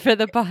pad for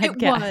the it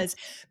podcast. was.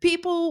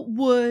 People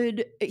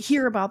would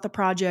hear about the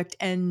project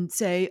and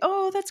say,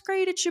 "Oh, that's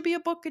great. It should be a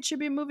book. It should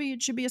be a movie.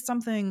 It should be a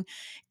something."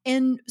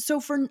 And so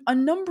for a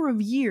number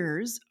of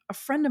years, a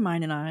friend of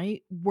mine and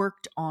I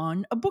worked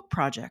on a book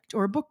project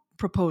or a book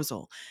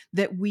proposal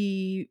that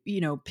we,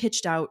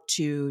 pitched out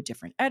to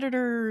different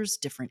editors,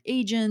 different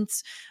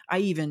agents. I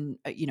even,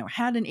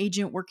 had an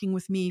agent working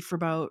with me for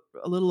about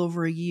a little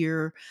over a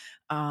year.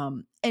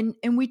 And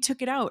we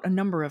took it out a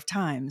number of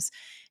times.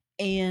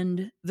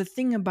 And the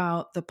thing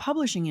about the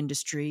publishing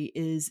industry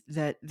is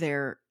that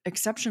they're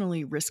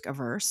exceptionally risk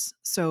averse.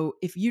 So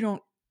if you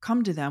don't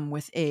come to them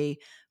with a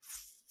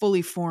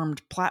fully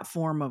formed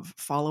platform of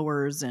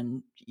followers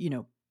and,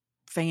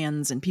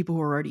 fans and people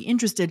who are already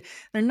interested,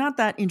 they're not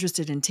that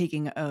interested in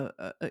taking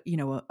a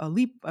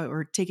leap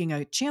or taking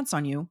a chance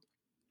on you.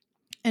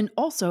 And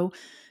also,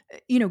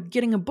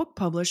 getting a book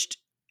published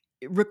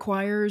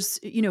requires,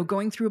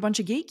 going through a bunch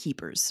of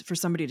gatekeepers for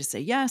somebody to say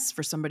yes,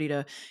 for somebody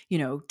to,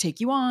 take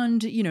you on,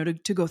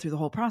 to go through the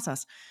whole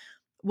process.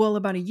 Well,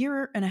 about a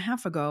year and a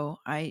half ago,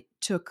 I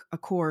took a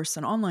course,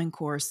 an online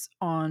course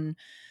on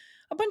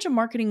a bunch of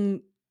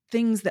marketing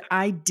things that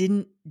I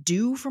didn't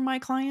do for my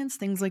clients,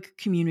 things like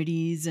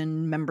communities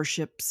and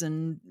memberships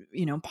and,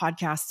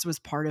 podcasts was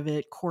part of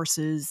it,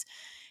 courses.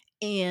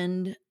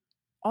 And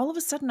all of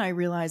a sudden I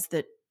realized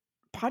that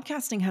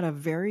podcasting had a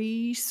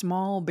very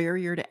small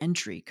barrier to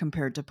entry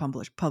compared to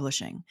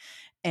publishing.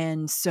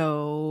 And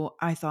so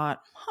I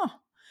thought,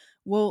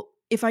 well,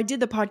 if I did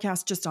the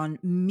podcast just on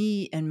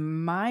me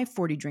and my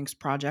 40 Drinks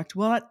project,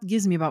 well, that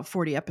gives me about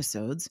 40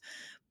 episodes.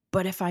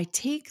 But if I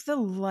take the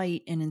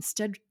light and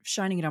instead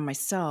shining it on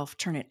myself,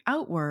 turn it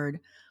outward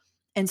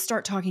and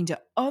start talking to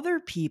other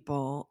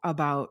people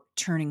about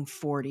turning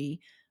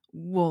 40,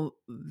 well,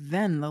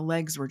 then the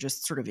legs were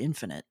just sort of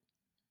infinite.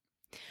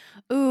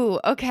 Ooh,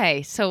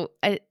 okay. So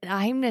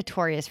I'm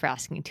notorious for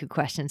asking two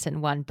questions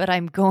in one, but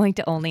I'm going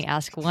to only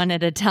ask one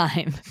at a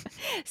time.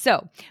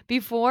 So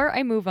before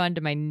I move on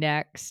to my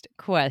next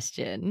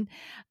question,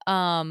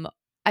 um,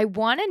 I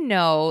want to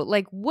know,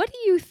 like, what do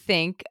you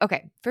think?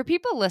 Okay, for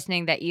people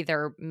listening that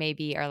either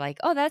maybe are like,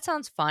 oh, that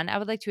sounds fun. I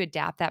would like to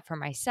adapt that for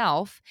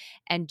myself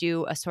and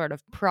do a sort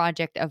of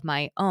project of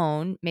my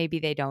own. Maybe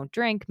they don't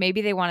drink.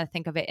 Maybe they want to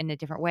think of it in a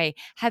different way.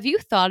 Have you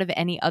thought of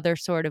any other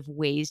sort of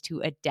ways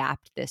to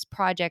adapt this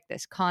project,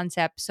 this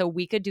concept, so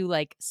we could do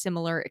like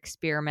similar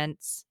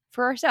experiments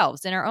for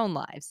ourselves in our own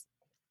lives?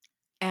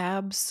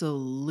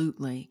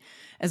 Absolutely.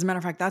 As a matter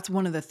of fact, that's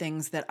one of the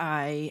things that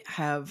I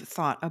have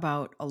thought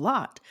about a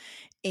lot.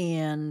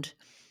 And,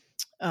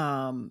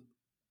 um,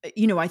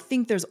 I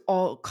think there's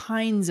all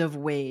kinds of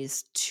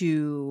ways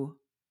to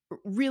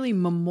really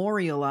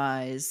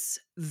memorialize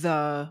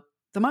the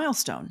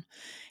milestone.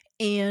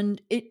 And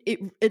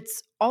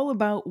it's all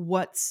about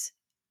what's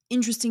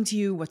interesting to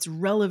you, what's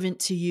relevant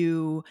to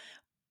you,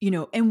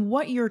 and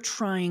what you're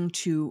trying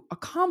to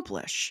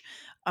accomplish.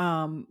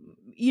 um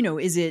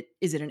is it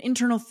an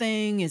internal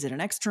thing, is it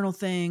an external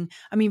thing?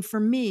 I mean, for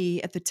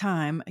me at the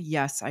time,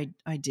 yes,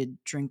 I did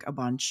drink a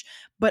bunch,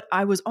 but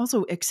I was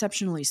also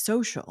exceptionally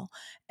social.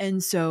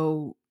 And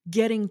so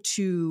getting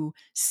to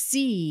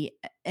see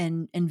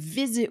and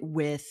visit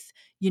with,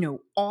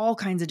 all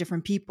kinds of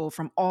different people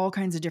from all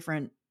kinds of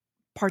different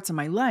parts of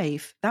my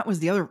life, that was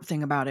the other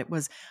thing about it.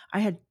 Was I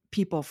had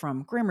people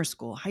from grammar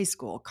school, high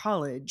school,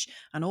 college,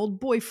 an old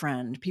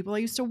boyfriend, people I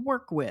used to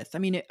work with. I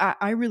mean,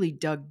 I really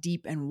dug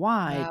deep and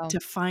wide Wow. to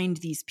find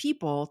these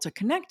people to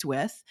connect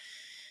with.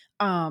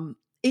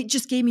 It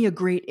just gave me a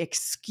great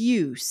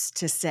excuse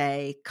to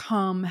say,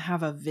 come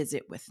have a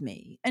visit with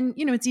me. And,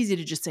 it's easy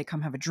to just say,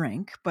 come have a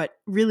drink, but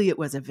really it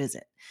was a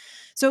visit.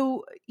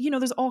 So,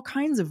 there's all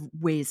kinds of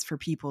ways for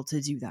people to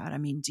do that. I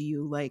mean, do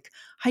you like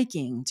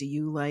hiking? Do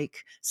you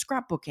like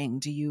scrapbooking?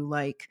 Do you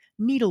like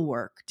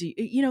needlework?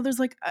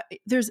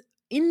 There's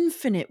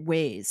infinite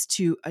ways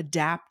to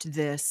adapt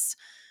this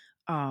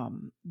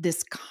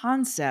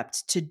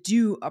concept to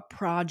do a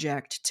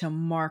project to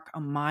mark a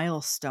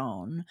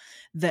milestone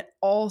that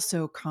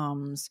also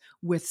comes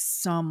with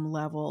some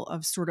level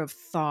of sort of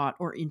thought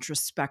or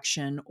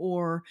introspection,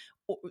 or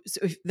so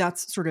if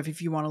that's sort of,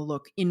 if you want to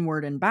look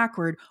inward and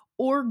backward,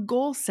 or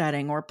goal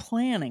setting or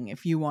planning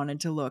if you wanted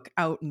to look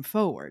out and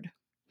forward.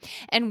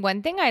 And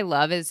one thing I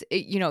love is,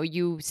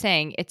 you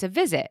saying it's a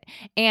visit.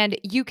 And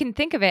you can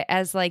think of it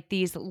as like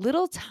these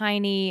little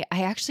tiny.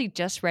 I actually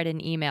just read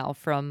an email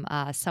from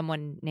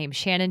someone named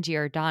Shannon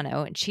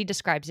Giordano, and she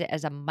describes it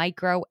as a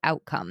micro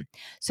outcome.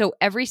 So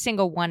every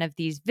single one of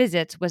these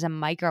visits was a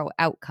micro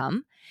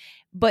outcome.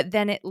 But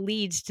then it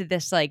leads to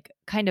this like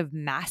kind of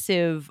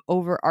massive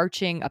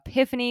overarching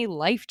epiphany,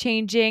 life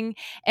changing.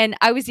 And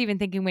I was even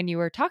thinking when you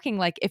were talking,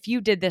 like if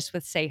you did this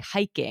with, say,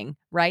 hiking,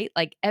 right?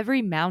 Like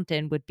every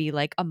mountain would be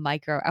like a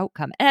micro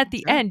outcome. And at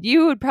the Sure. end,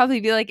 you would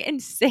probably be like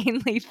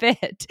insanely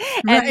fit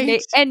and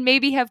Right. and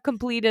maybe have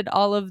completed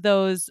all of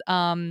those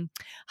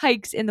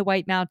hikes in the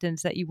White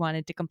Mountains that you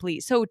wanted to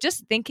complete. So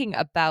just thinking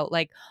about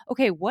like,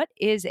 okay, what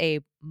is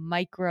a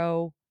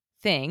micro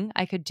thing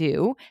I could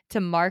do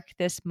to mark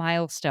this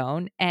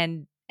milestone,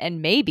 and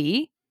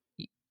maybe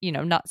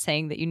not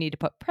saying that you need to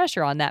put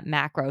pressure on that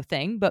macro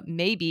thing, but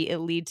maybe it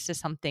leads to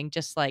something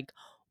just like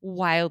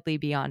wildly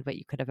beyond what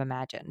you could have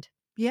imagined.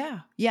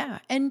 Yeah. Yeah.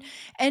 And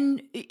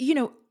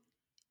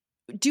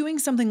doing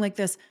something like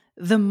this,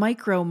 the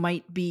micro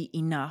might be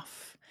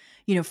enough.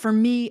 For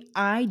me,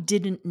 I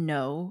didn't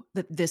know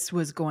that this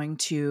was going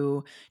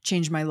to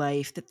change my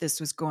life, that this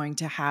was going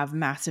to have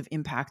massive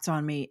impacts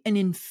on me. And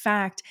in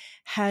fact,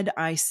 had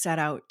I set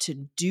out to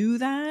do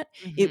that,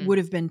 it Hmm. would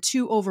have been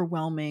too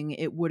overwhelming.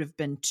 It would have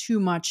been too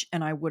much.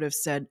 And I would have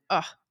said,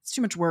 oh, it's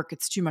too much work.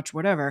 It's too much,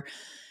 whatever.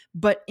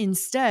 But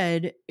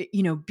instead,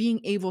 being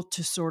able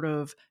to sort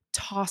of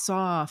toss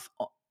off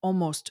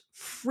almost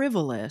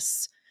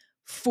frivolous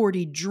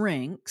 40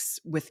 drinks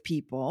with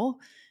people,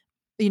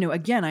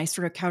 again, I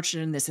sort of couched it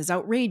in, this is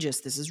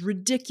outrageous, this is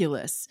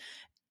ridiculous.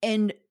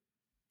 And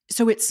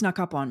so it snuck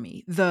up on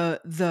me.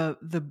 The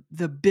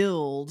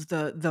build,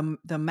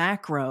 the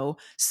macro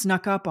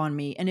snuck up on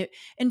me.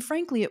 And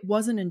frankly, it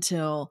wasn't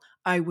until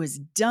I was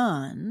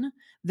done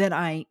that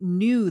I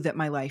knew that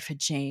my life had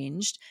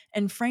changed.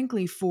 And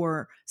frankly,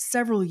 for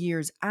several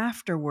years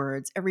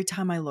afterwards, every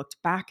time I looked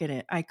back at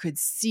it, I could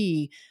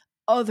see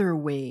other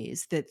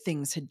ways that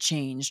things had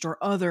changed, or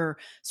other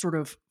sort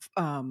of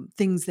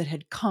things that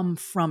had come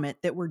from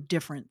it that were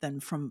different than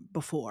from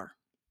before.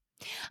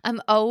 I'm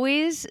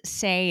always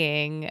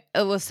saying,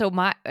 well, so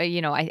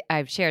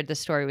I've shared this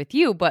story with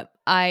you, but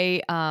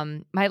my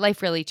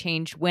life really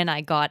changed when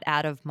I got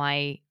out of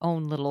my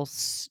own little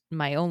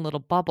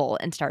bubble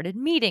and started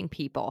meeting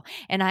people.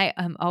 And I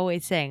am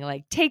always saying,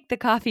 like, take the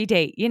coffee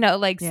date,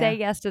 like, say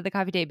Yeah. yes to the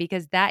coffee date,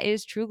 because that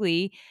is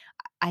truly,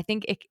 I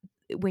think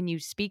when you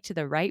speak to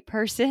the right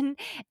person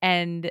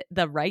and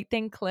the right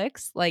thing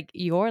clicks, like,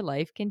 your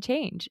life can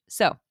change.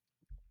 So,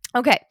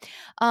 okay.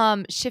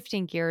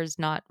 Shifting gears,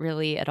 not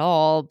really at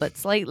all, but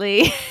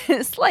slightly,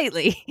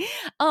 slightly.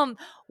 Um,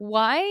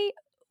 why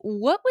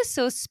what was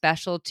so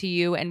special to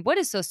you, and what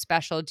is so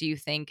special, do you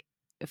think,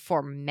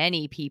 for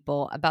many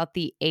people, about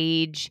the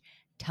age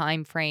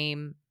time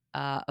frame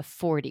of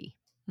 40?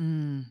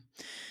 Mm.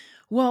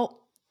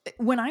 Well,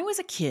 when I was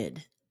a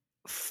kid,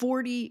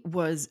 40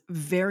 was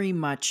very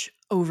much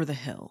over the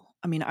hill.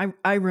 I mean,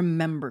 I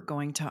remember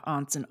going to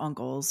aunts and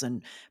uncles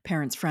and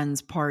parents'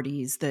 friends'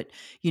 parties that,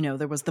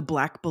 there was the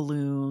black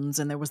balloons,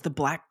 and there was the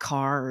black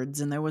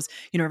cards, and there was,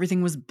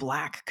 everything was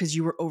black because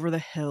you were over the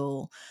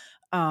hill.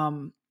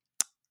 Um,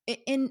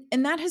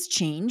 and that has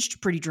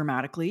changed pretty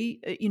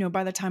dramatically.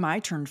 By the time I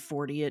turned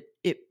 40,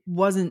 it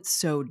wasn't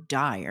so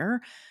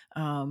dire.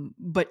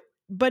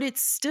 But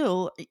it's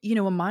still,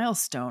 a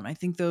milestone. I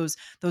think those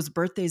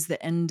birthdays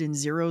that end in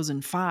zeros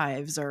and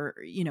fives are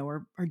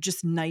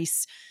just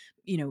nice,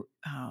 you know,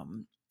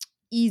 um,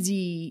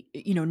 easy,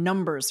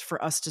 numbers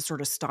for us to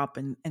sort of stop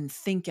and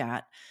think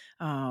at.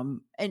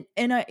 And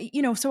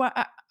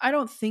I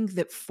don't think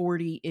that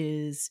 40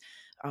 is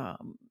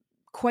um,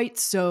 quite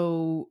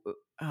so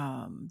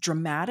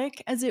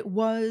dramatic as it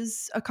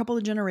was a couple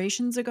of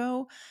generations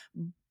ago.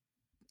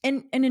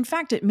 And in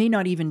fact, it may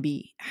not even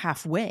be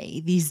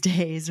halfway these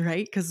days,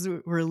 right? Because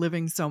we're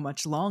living so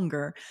much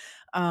longer.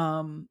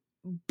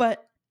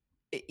 But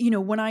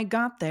when I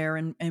got there,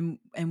 and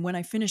when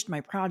I finished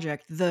my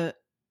project, that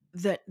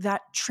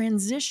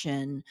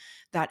transition,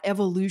 that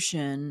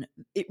evolution,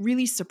 it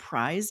really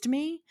surprised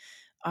me.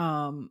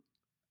 Um,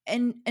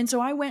 and so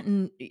I went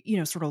and,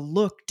 sort of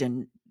looked,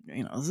 and,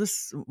 is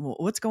this,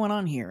 what's going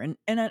on here? And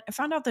I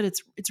found out that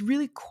it's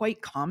really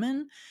quite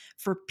common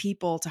for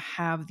people to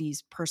have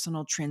these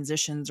personal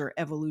transitions or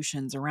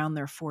evolutions around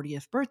their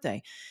 40th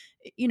birthday.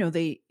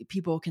 They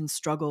people can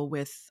struggle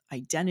with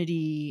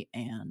identity,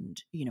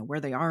 and, where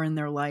they are in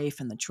their life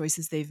and the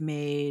choices they've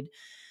made.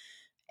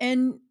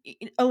 And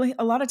a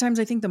lot of times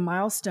I think the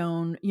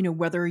milestone,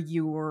 whether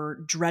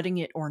you're dreading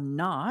it or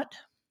not,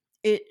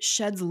 it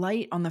sheds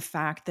light on the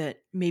fact that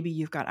maybe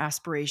you've got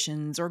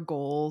aspirations or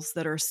goals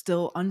that are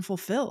still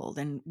unfulfilled,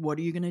 and what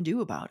are you going to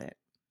do about it?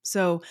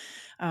 So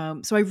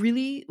I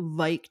really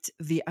liked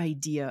the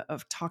idea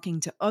of talking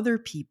to other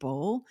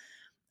people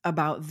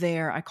about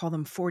their, I call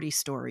them 40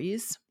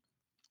 stories,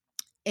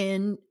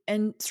 and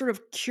sort of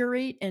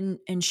curate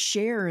and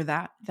share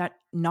that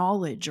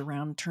knowledge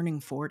around turning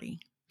 40.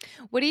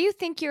 What do you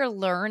think you're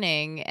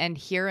learning and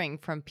hearing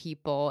from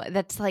people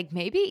that's, like,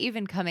 maybe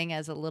even coming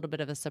as a little bit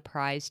of a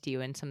surprise to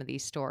you in some of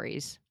these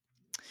stories?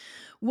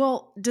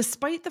 Well,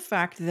 despite the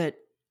fact that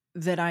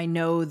I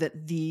know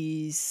that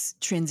these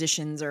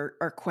transitions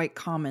are quite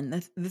common,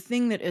 the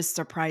thing that is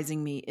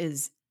surprising me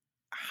is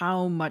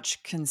how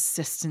much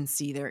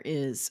consistency there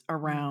is Mm.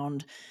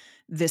 around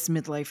this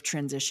midlife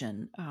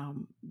transition.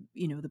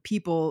 The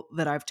people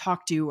that I've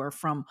talked to are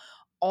from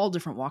all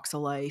different walks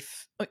of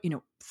life,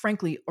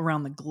 frankly,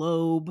 around the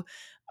globe.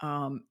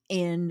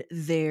 And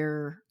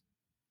there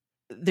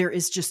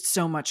is just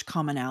so much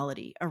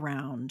commonality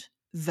around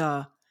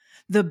the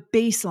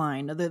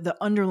baseline, the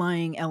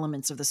underlying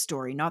elements of the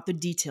story, not the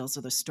details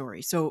of the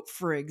story. So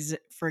for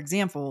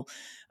example,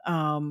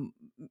 um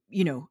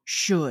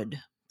should,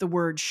 the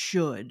word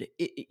should,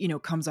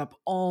 comes up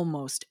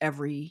almost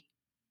every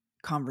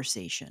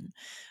conversation.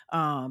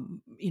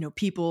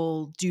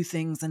 People do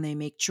things, and they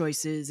make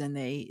choices, and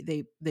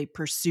they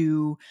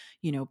pursue,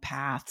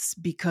 paths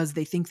because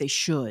they think they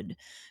should,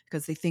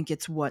 because they think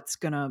it's what's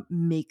going to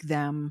make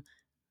them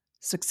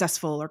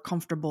successful or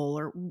comfortable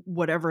or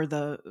whatever it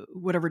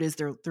is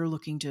they're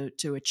looking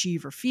to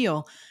achieve or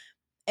feel.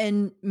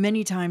 And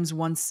many times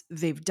once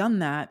they've done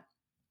that,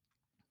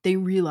 they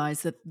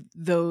realize that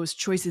those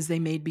choices they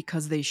made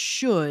because they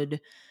should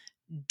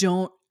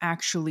don't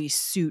actually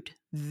suit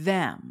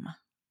them.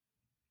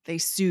 They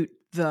suit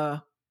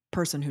the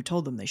person who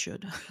told them they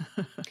should.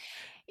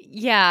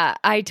 Yeah,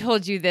 I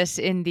told you this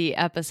in the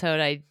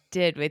episode I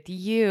did with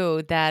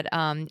you that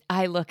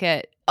I look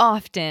at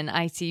often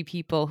I see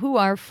people who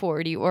are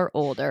 40 or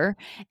older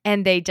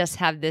and they just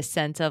have this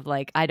sense of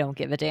like, I don't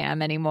give a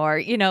damn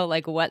anymore,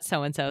 like what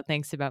so and so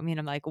thinks about me. And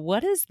I'm like,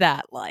 what is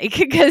that like?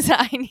 Because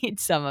I need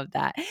some of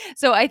that.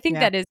 So I think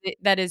Yeah.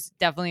 that is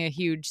definitely a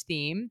huge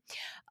theme.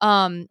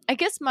 I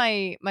guess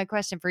my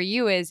question for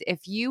you is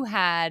if you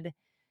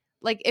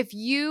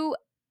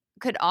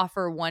could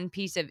offer one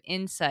piece of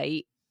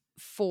insight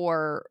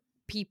for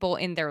people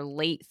in their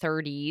late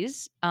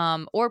 30s,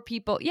 or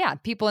people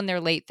in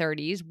their late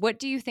 30s, what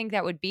do you think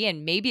that would be?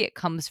 And maybe it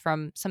comes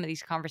from some of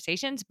these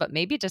conversations, but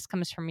maybe it just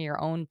comes from your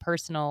own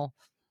personal,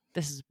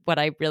 this is what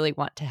I really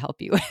want to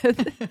help you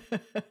with.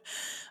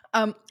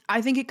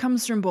 I think it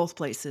comes from both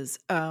places,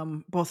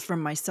 both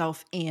from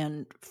myself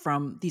and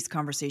from these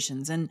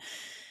conversations, and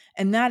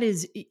that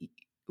is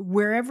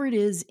wherever it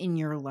is in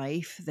your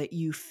life that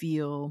you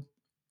feel,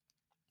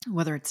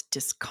 whether it's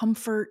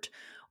discomfort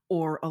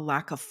or a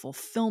lack of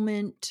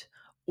fulfillment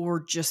or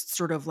just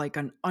sort of like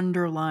an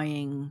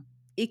underlying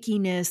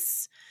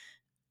ickiness,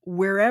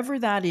 wherever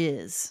that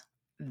is,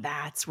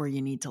 that's where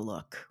you need to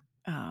look.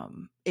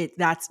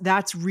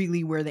 That's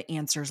really where the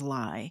answers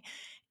lie.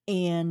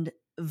 And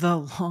the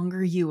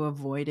longer you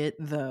avoid it,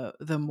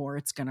 the more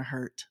it's going to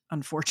hurt,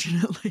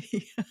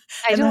 unfortunately.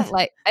 I And don't that's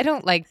like I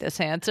don't like this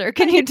answer.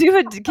 Can you give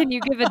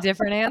a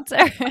different answer?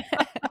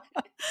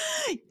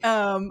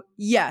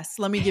 yes,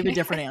 let me give a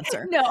different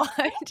answer. No,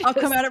 I I'll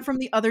come at just it from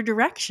the other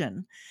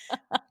direction.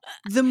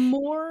 The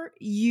more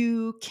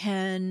you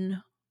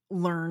can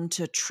learn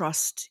to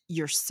trust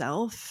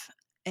yourself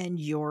and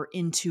your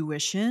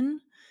intuition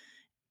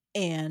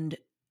and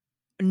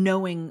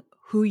knowing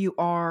who you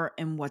are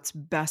and what's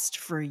best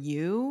for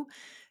you,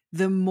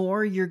 the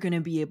more you're going to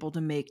be able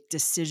to make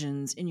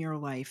decisions in your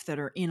life that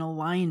are in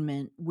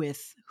alignment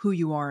with who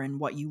you are and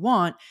what you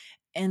want,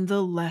 and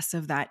the less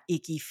of that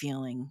icky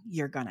feeling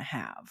you're going to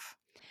have.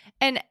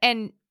 And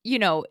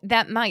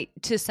that might,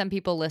 to some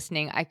people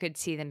listening, I could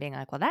see them being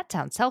like, well, that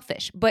sounds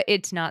selfish, but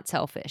it's not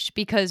selfish,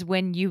 because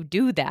when you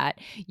do that,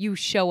 you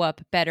show up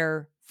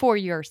better for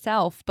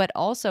yourself, but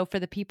also for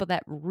the people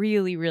that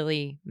really,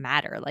 really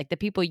matter, like the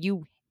people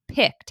you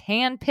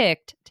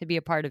handpicked to be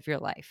a part of your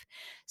life.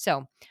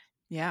 So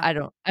Yeah. I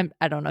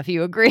don't know if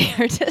you agree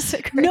or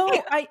disagree. No,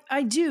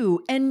 I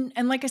do. And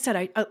like I said,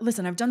 I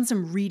listen, I've done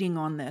some reading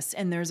on this,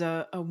 and there's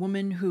a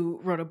woman who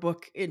wrote a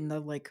book in the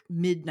like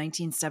mid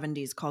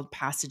 1970s called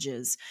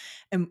Passages.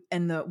 And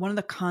the one of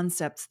the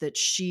concepts that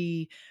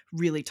she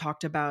really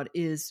talked about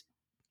is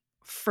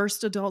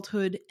first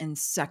adulthood and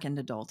second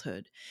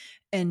adulthood.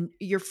 And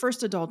your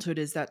first adulthood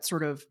is that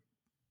sort of,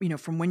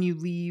 from when you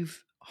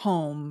leave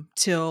home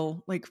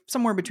till like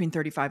somewhere between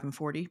 35 and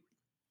 40.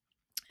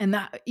 And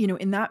that,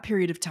 in that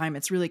period of time,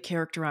 it's really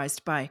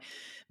characterized by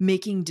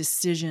making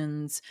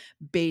decisions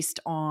based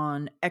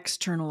on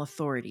external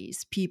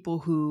authorities, people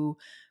who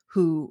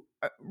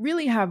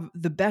really have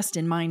the best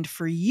in mind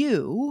for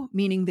you,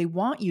 meaning they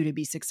want you to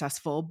be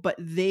successful, but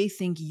they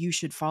think you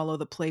should follow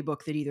the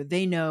playbook that either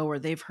they know or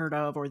they've heard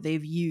of or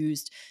they've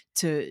used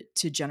to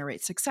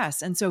generate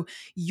success. And so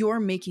you're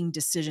making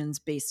decisions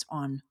based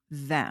on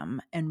them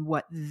and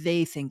what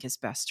they think is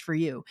best for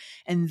you.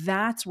 And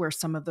that's where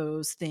some of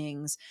those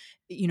things,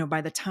 by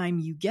the time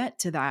you get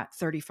to that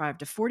 35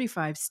 to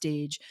 45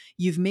 stage,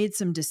 you've made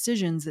some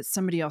decisions that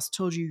somebody else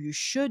told you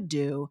should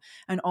do.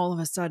 And all of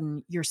a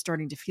sudden you're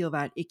starting to feel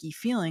that icky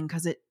feeling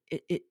because it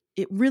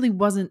really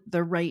wasn't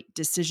the right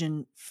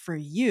decision for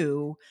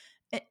you.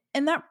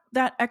 And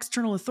that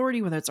external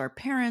authority, whether it's our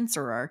parents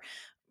or our,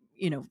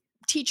 you know,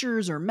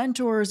 teachers or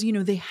mentors,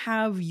 they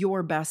have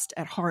your best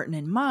at heart and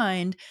in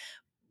mind,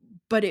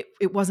 but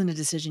it wasn't a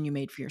decision you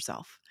made for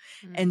yourself.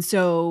 Mm. And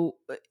so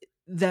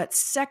that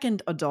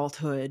second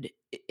adulthood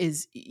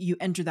is, you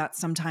enter that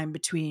sometime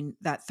between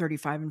that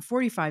 35 and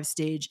 45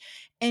 stage,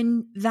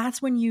 and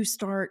that's when you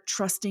start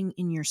trusting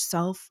in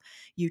yourself.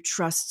 You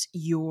trust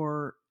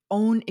your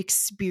own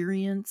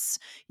experience.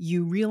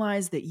 You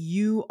realize that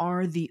you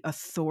are the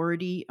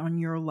authority on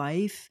your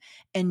life,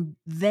 and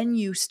then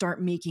you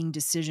start making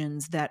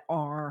decisions that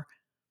are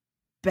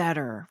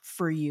better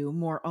for you,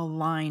 more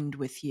aligned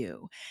with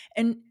you.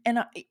 And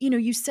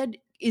you said,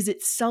 is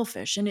it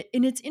selfish? And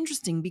it's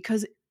interesting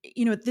because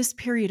at this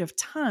period of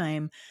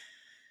time,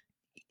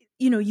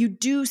 you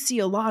do see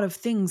a lot of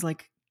things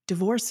like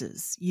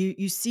divorces.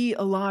 You see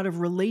a lot of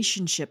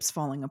relationships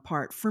falling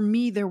apart. For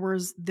me, there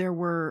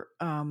were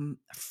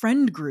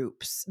friend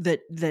groups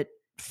that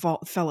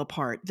fell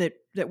apart, that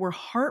were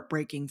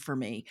heartbreaking for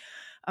me.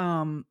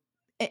 But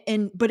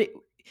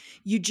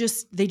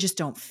they just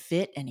don't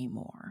fit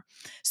anymore.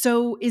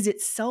 So is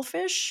it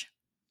selfish?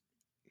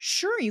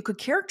 sure, you could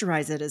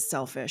characterize it as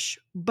selfish,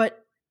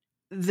 but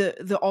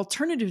the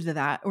alternative to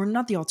that, or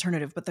not the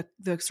alternative, but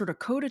the sort of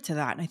coda to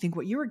that, and I think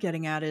what you were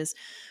getting at is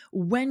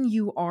when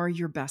you are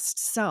your best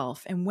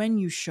self and when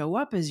you show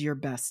up as your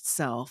best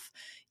self,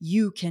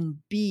 you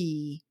can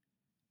be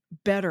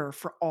better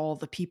for all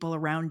the people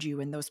around you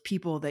and those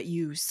people that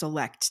you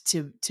select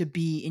to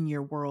be in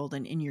your world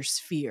and in your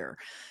sphere.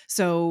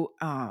 So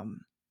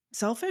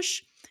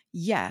selfish,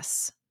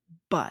 yes,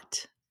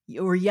 but,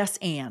 or yes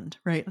and,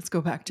 right? Let's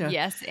go back to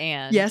Yes,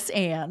 and. yes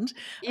and.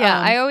 Yeah,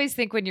 I always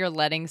think when you're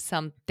letting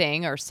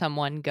something or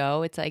someone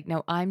go, it's like,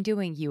 "No, I'm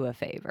doing you a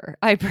favor.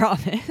 I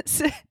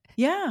promise."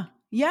 Yeah.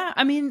 Yeah.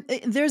 I mean,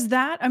 there's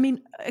that. I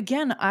mean,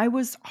 again, I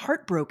was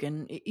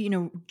heartbroken,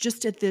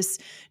 just at this,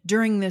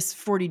 during this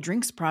 40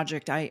 drinks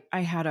project, I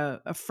had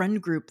a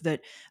friend group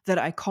that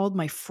I called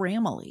my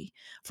framily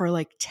for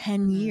like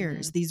 10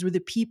 years. Mm. These were the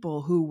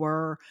people who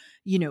were,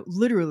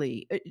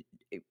 literally,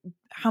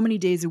 how many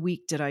days a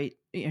week did I,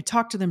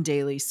 talk to them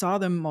daily, saw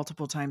them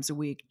multiple times a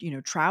week,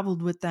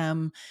 traveled with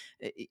them,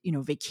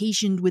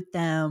 vacationed with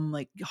them,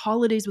 like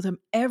holidays with them,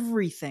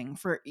 everything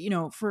for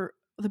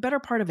the better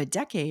part of a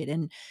decade.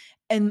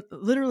 And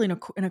literally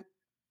in a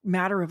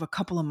matter of a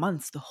couple of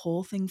months, the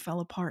whole thing fell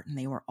apart and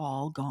they were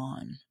all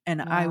gone.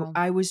 And Wow.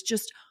 I was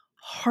just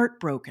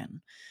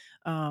heartbroken.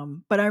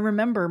 But I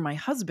remember my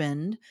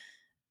husband,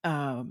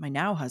 my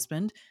now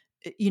husband,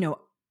 eh, you know,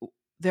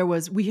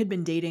 we had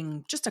been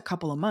dating just a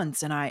couple of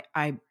months, and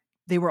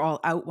they were all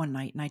out one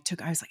night, and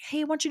I was like,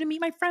 "Hey, I want you to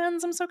meet my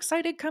friends. I'm so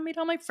excited. Come meet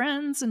all my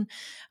friends." And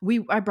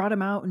I brought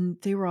them out, and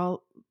they were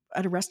all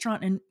at a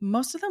restaurant, and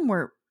most of them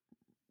were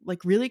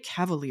like really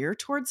cavalier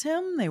towards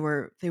him. They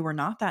were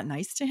not that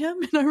nice to him.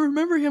 And I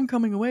remember him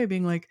coming away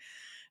being like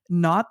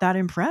not that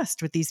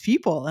impressed with these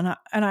people.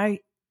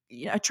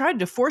 I tried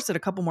to force it a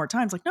couple more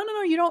times, like, no,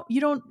 you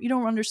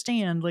don't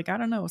understand. Like, I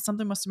don't know,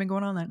 something must have been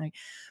going on that night.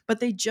 But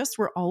they just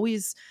were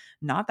always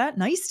not that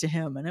nice to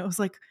him. And it was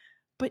like,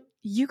 but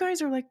you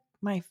guys are like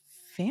my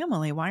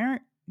family. Why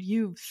aren't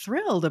you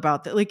thrilled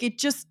about that? Like,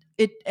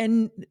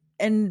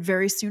 and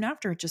very soon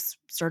after, it just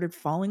started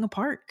falling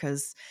apart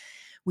because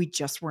we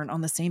just weren't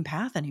on the same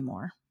path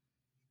anymore.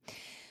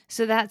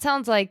 So that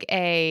sounds like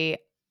a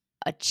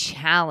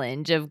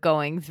challenge of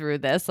going through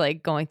this,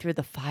 like going through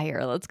the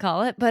fire, let's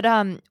call it. But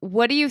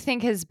what do you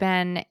think has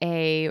been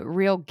a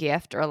real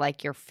gift or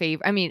like your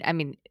favorite? I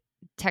mean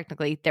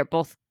technically they're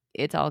both,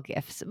 it's all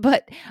gifts.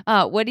 But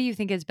what do you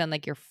think has been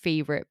like your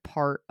favorite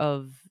part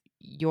of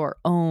your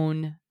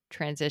own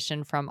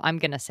transition from, I'm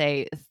going to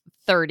say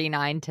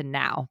 39 to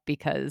now,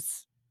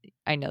 because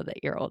I know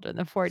that you're older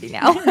than 40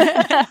 now.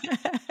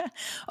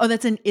 Oh,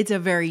 it's a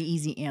very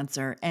easy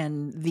answer.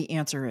 And the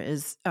answer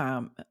is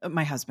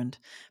my husband,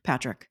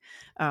 Patrick.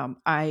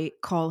 I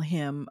call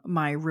him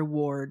my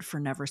reward for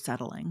never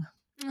settling.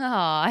 Oh,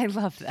 I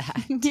love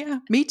that. Yeah,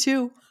 me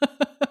too.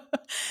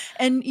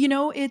 And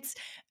it's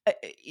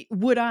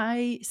would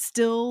I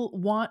still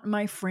want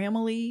my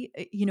family,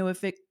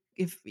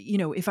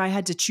 if I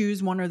had to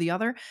choose one or the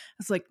other?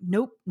 It's like,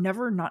 nope,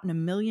 never, not in a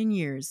million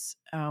years.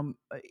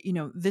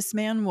 This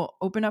man will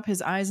open up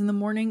his eyes in the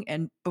morning,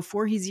 and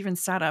before he's even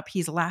sat up,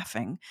 he's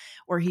laughing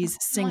or he's Oh my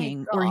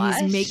singing or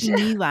he's gosh. making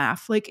me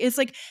laugh. Like, it's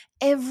like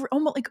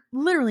almost like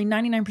literally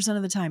 99%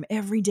 of the time,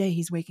 every day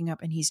he's waking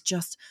up and he's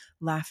just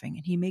laughing,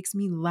 and he makes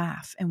me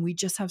laugh, and we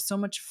just have so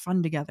much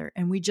fun together,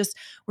 and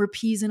we're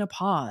peas in a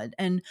pod.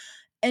 And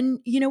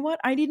you know what?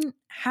 I didn't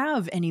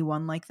have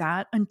anyone like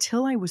that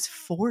until I was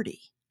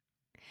 40.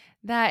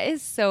 That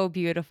is so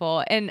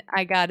beautiful, and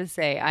I gotta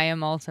say, I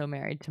am also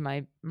married to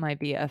my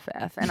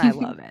BFF, and I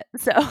love it.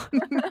 So,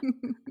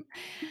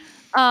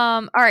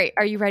 all right,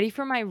 are you ready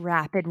for my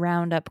rapid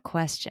roundup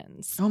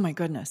questions? Oh my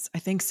goodness. I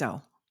think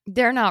so.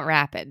 They're not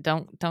rapid.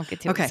 Don't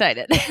get too Okay.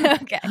 excited.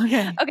 Okay.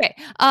 Okay. Okay.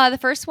 The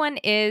first one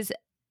is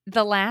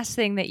the last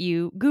thing that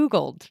you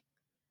Googled.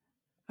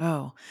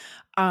 Oh.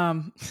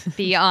 Um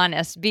Be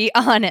honest. Be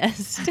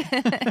honest.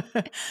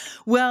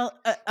 well,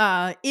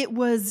 it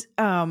was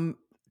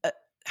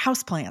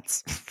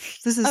houseplants.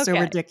 This is so Okay.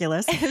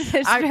 ridiculous.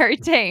 It's I very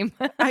tame.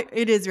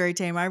 it is very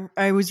tame.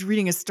 I was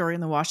reading a story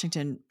in the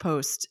Washington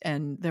Post,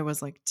 and there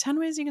was like 10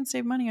 ways you can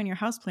save money on your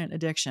houseplant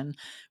addiction,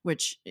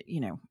 which,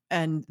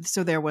 and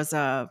so there was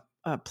a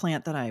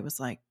plant that I was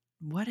like,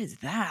 what is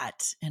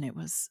that? And it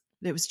was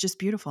just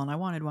beautiful, and I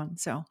wanted one.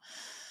 So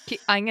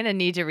I'm gonna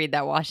need to read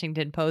that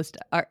Washington Post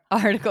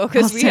article I'll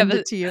because send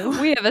it to you.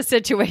 we have a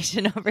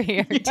situation over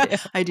here Yeah, too.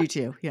 I do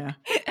too. Yeah.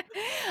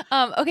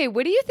 Okay,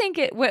 what do you think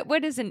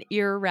what is an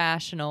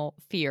irrational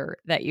fear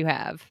that you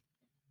have?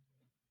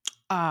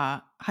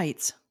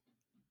 Heights.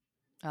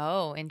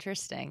 Oh,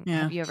 interesting.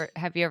 Yeah.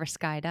 Have you ever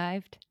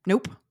skydived?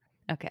 Nope.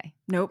 Okay.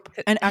 Nope.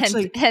 And Hence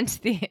actually, hence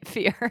the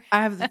fear.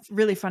 I have a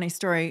really funny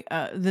story.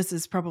 This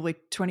is probably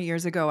 20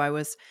 years ago. I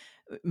was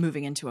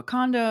moving into a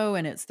condo,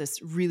 and it's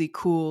this really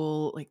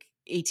cool, like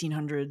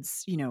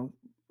 1800s,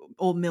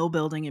 old mill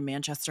building in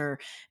Manchester.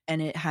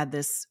 And it had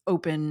this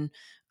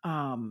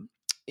um,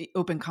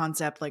 open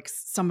concept. Like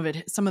some of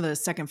the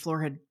second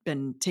floor had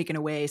been taken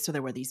away. So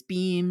there were these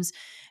beams.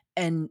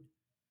 And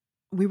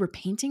we were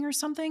painting or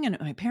something, and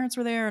my parents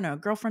were there and a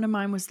girlfriend of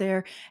mine was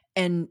there.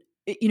 And,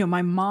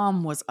 my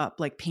mom was up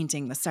like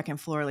painting the second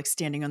floor, like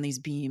standing on these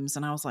beams.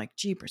 And I was like,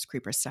 Jeepers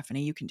Creepers,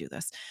 Stephanie, you can do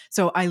this.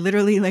 So I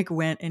literally like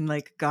went and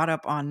like got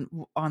up on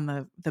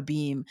the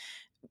beam,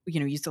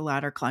 used a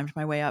ladder, climbed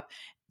my way up.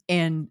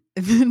 And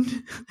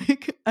then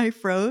like I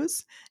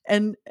froze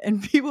and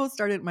people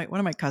started, one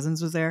of my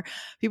cousins was there.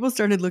 People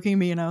started looking at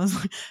me and I was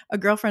like, my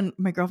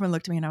girlfriend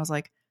looked at me and I was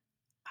like,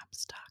 I'm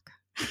stuck.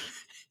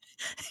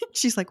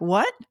 She's like,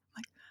 what?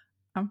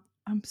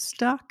 I'm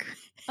stuck.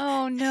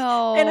 Oh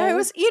no. And I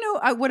was,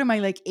 what am I,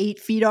 like 8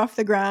 feet off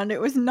the ground? It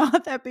was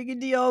not that big a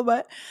deal,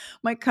 but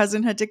my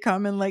cousin had to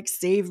come and like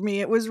save me.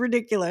 It was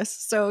ridiculous.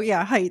 So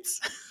yeah, heights.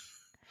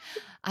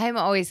 I'm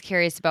always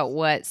curious about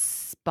what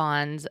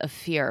spawns a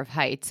fear of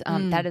heights.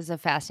 That is a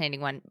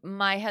fascinating one.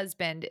 My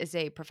husband is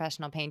a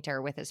professional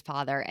painter with his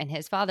father, and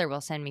his father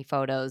will send me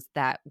photos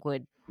that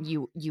would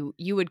you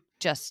would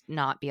just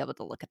not be able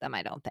to look at them.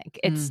 I don't think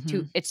it's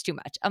too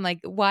much. I'm like,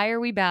 why are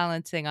we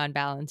balancing on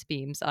balance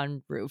beams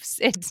on roofs?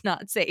 It's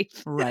not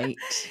safe. Right.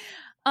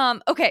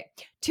 Okay,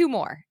 2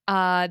 more.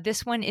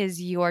 This one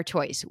is your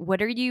choice.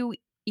 What are you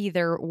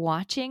either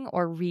watching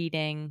or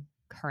reading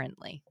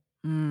currently?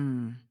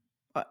 Well,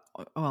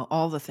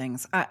 all the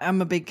things.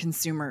 I'm a big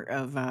consumer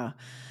of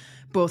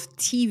both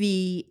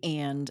TV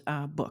and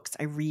books.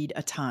 I read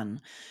a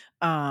ton.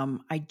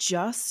 I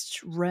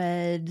just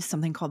read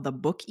something called The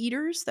Book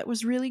Eaters that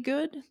was really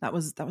good. That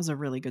was a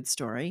really good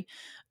story.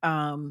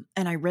 And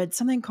I read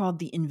something called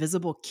The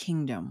Invisible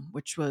Kingdom,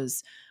 which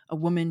was a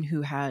woman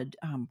who had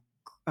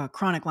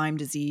chronic Lyme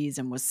disease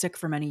and was sick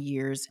for many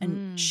years.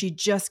 And she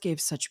just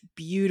gave such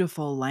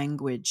beautiful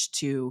language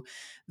to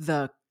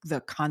the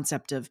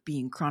concept of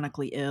being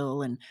chronically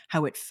ill and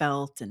how it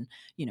felt, and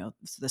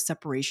the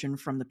separation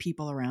from the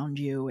people around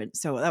you. And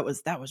so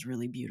that was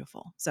really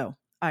beautiful. So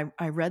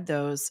I read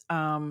those.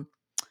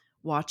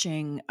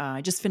 Watching,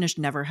 I just finished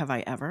Never Have I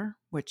Ever,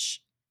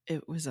 which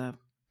it was a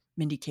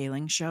Mindy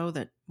Kaling show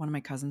that one of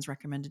my cousins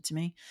recommended to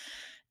me.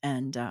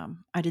 And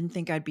I didn't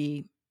think I'd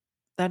be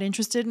that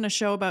interested in a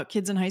show about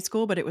kids in high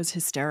school, but it was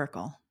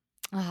hysterical.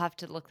 I'll have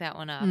to look that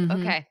one up.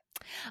 Okay.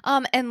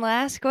 And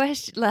last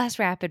question, last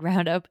rapid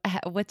roundup.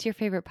 What's your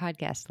favorite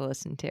podcast to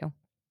listen to?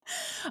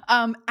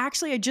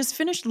 Actually, I just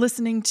finished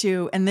listening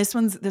to, and this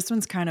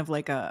one's kind of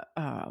like a,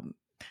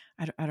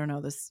 I don't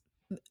know this.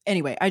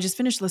 Anyway, I just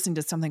finished listening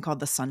to something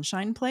called The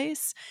Sunshine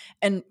Place.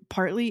 And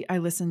partly I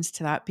listened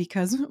to that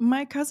because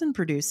my cousin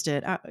produced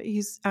it.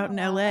 He's out in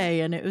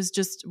LA, and it was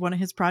just one of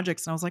his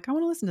projects. And I was like, I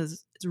want to listen to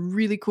this. It's a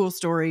really cool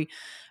story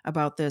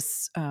about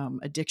this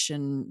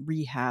addiction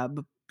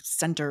rehab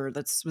center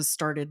that was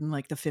started in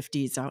like the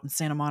 50s out in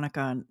Santa Monica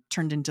and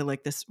turned into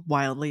like this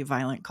wildly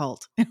violent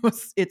cult.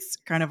 It's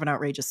kind of an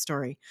outrageous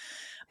story.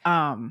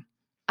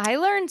 I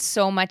learned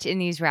so much in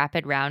these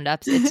rapid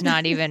roundups. It's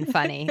not even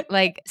funny.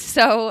 Like,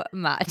 so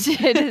much.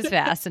 It is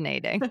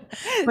fascinating.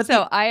 But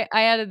I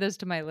added this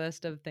to my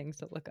list of things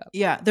to look up.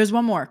 Yeah. There's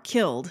one more,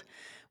 Killed,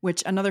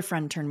 which another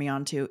friend turned me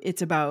on to.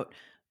 It's about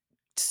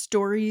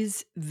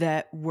stories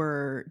that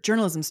were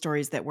journalism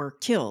stories that were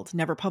killed,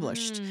 never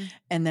published.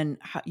 And then,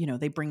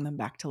 they bring them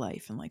back to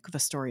life, and like the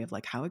story of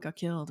like how it got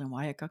killed and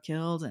why it got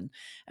killed. And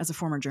as a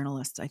former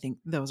journalist, I think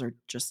those are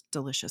just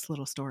delicious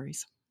little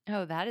stories.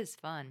 Oh, that is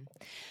fun.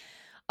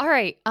 All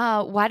right.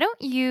 Why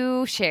don't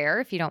you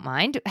share, if you don't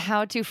mind,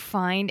 how to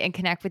find and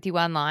connect with you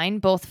online,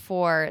 both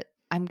for,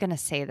 I'm going to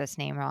say this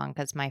name wrong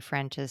because my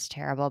French is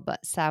terrible,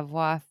 but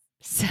Savoir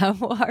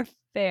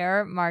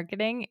Faire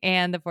Marketing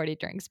and the 40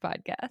 Drinks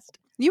podcast.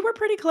 You were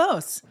pretty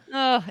close.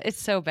 Oh, it's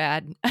so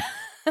bad.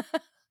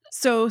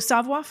 So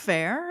Savoir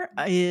Faire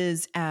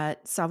is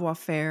at Savoir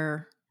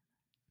Faire.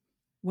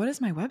 What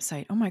is my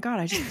website? Oh my God,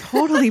 I just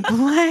totally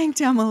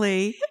blanked,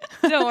 Emily.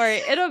 Don't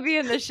worry, it'll be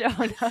in the show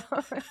notes.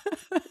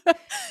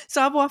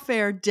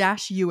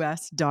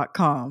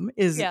 Savoir-us.com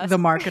is the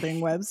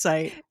marketing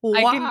website. Wow.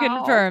 I can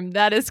confirm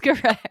that is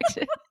correct.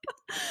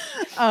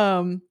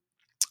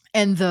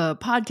 And the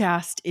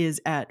podcast is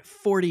at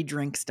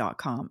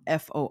 40drinks.com,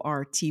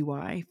 FORTY,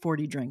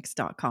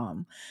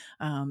 40drinks.com.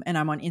 And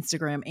I'm on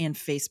Instagram and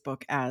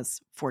Facebook as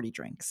 40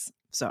 Drinks.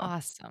 So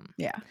awesome.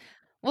 Yeah.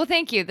 Well,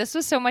 thank you. This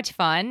was so much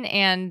fun.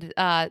 And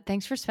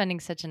thanks for spending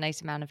such a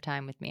nice amount of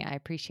time with me. I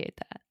appreciate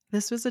that.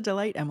 This was a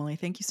delight, Emily.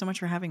 Thank you so much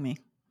for having me.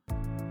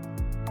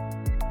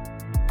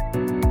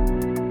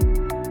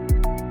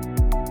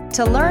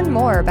 To learn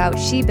more about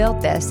She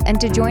Built This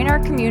and to join our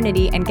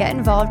community and get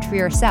involved for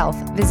yourself,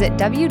 visit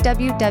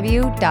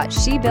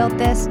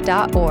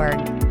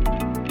www.shebuiltthis.org.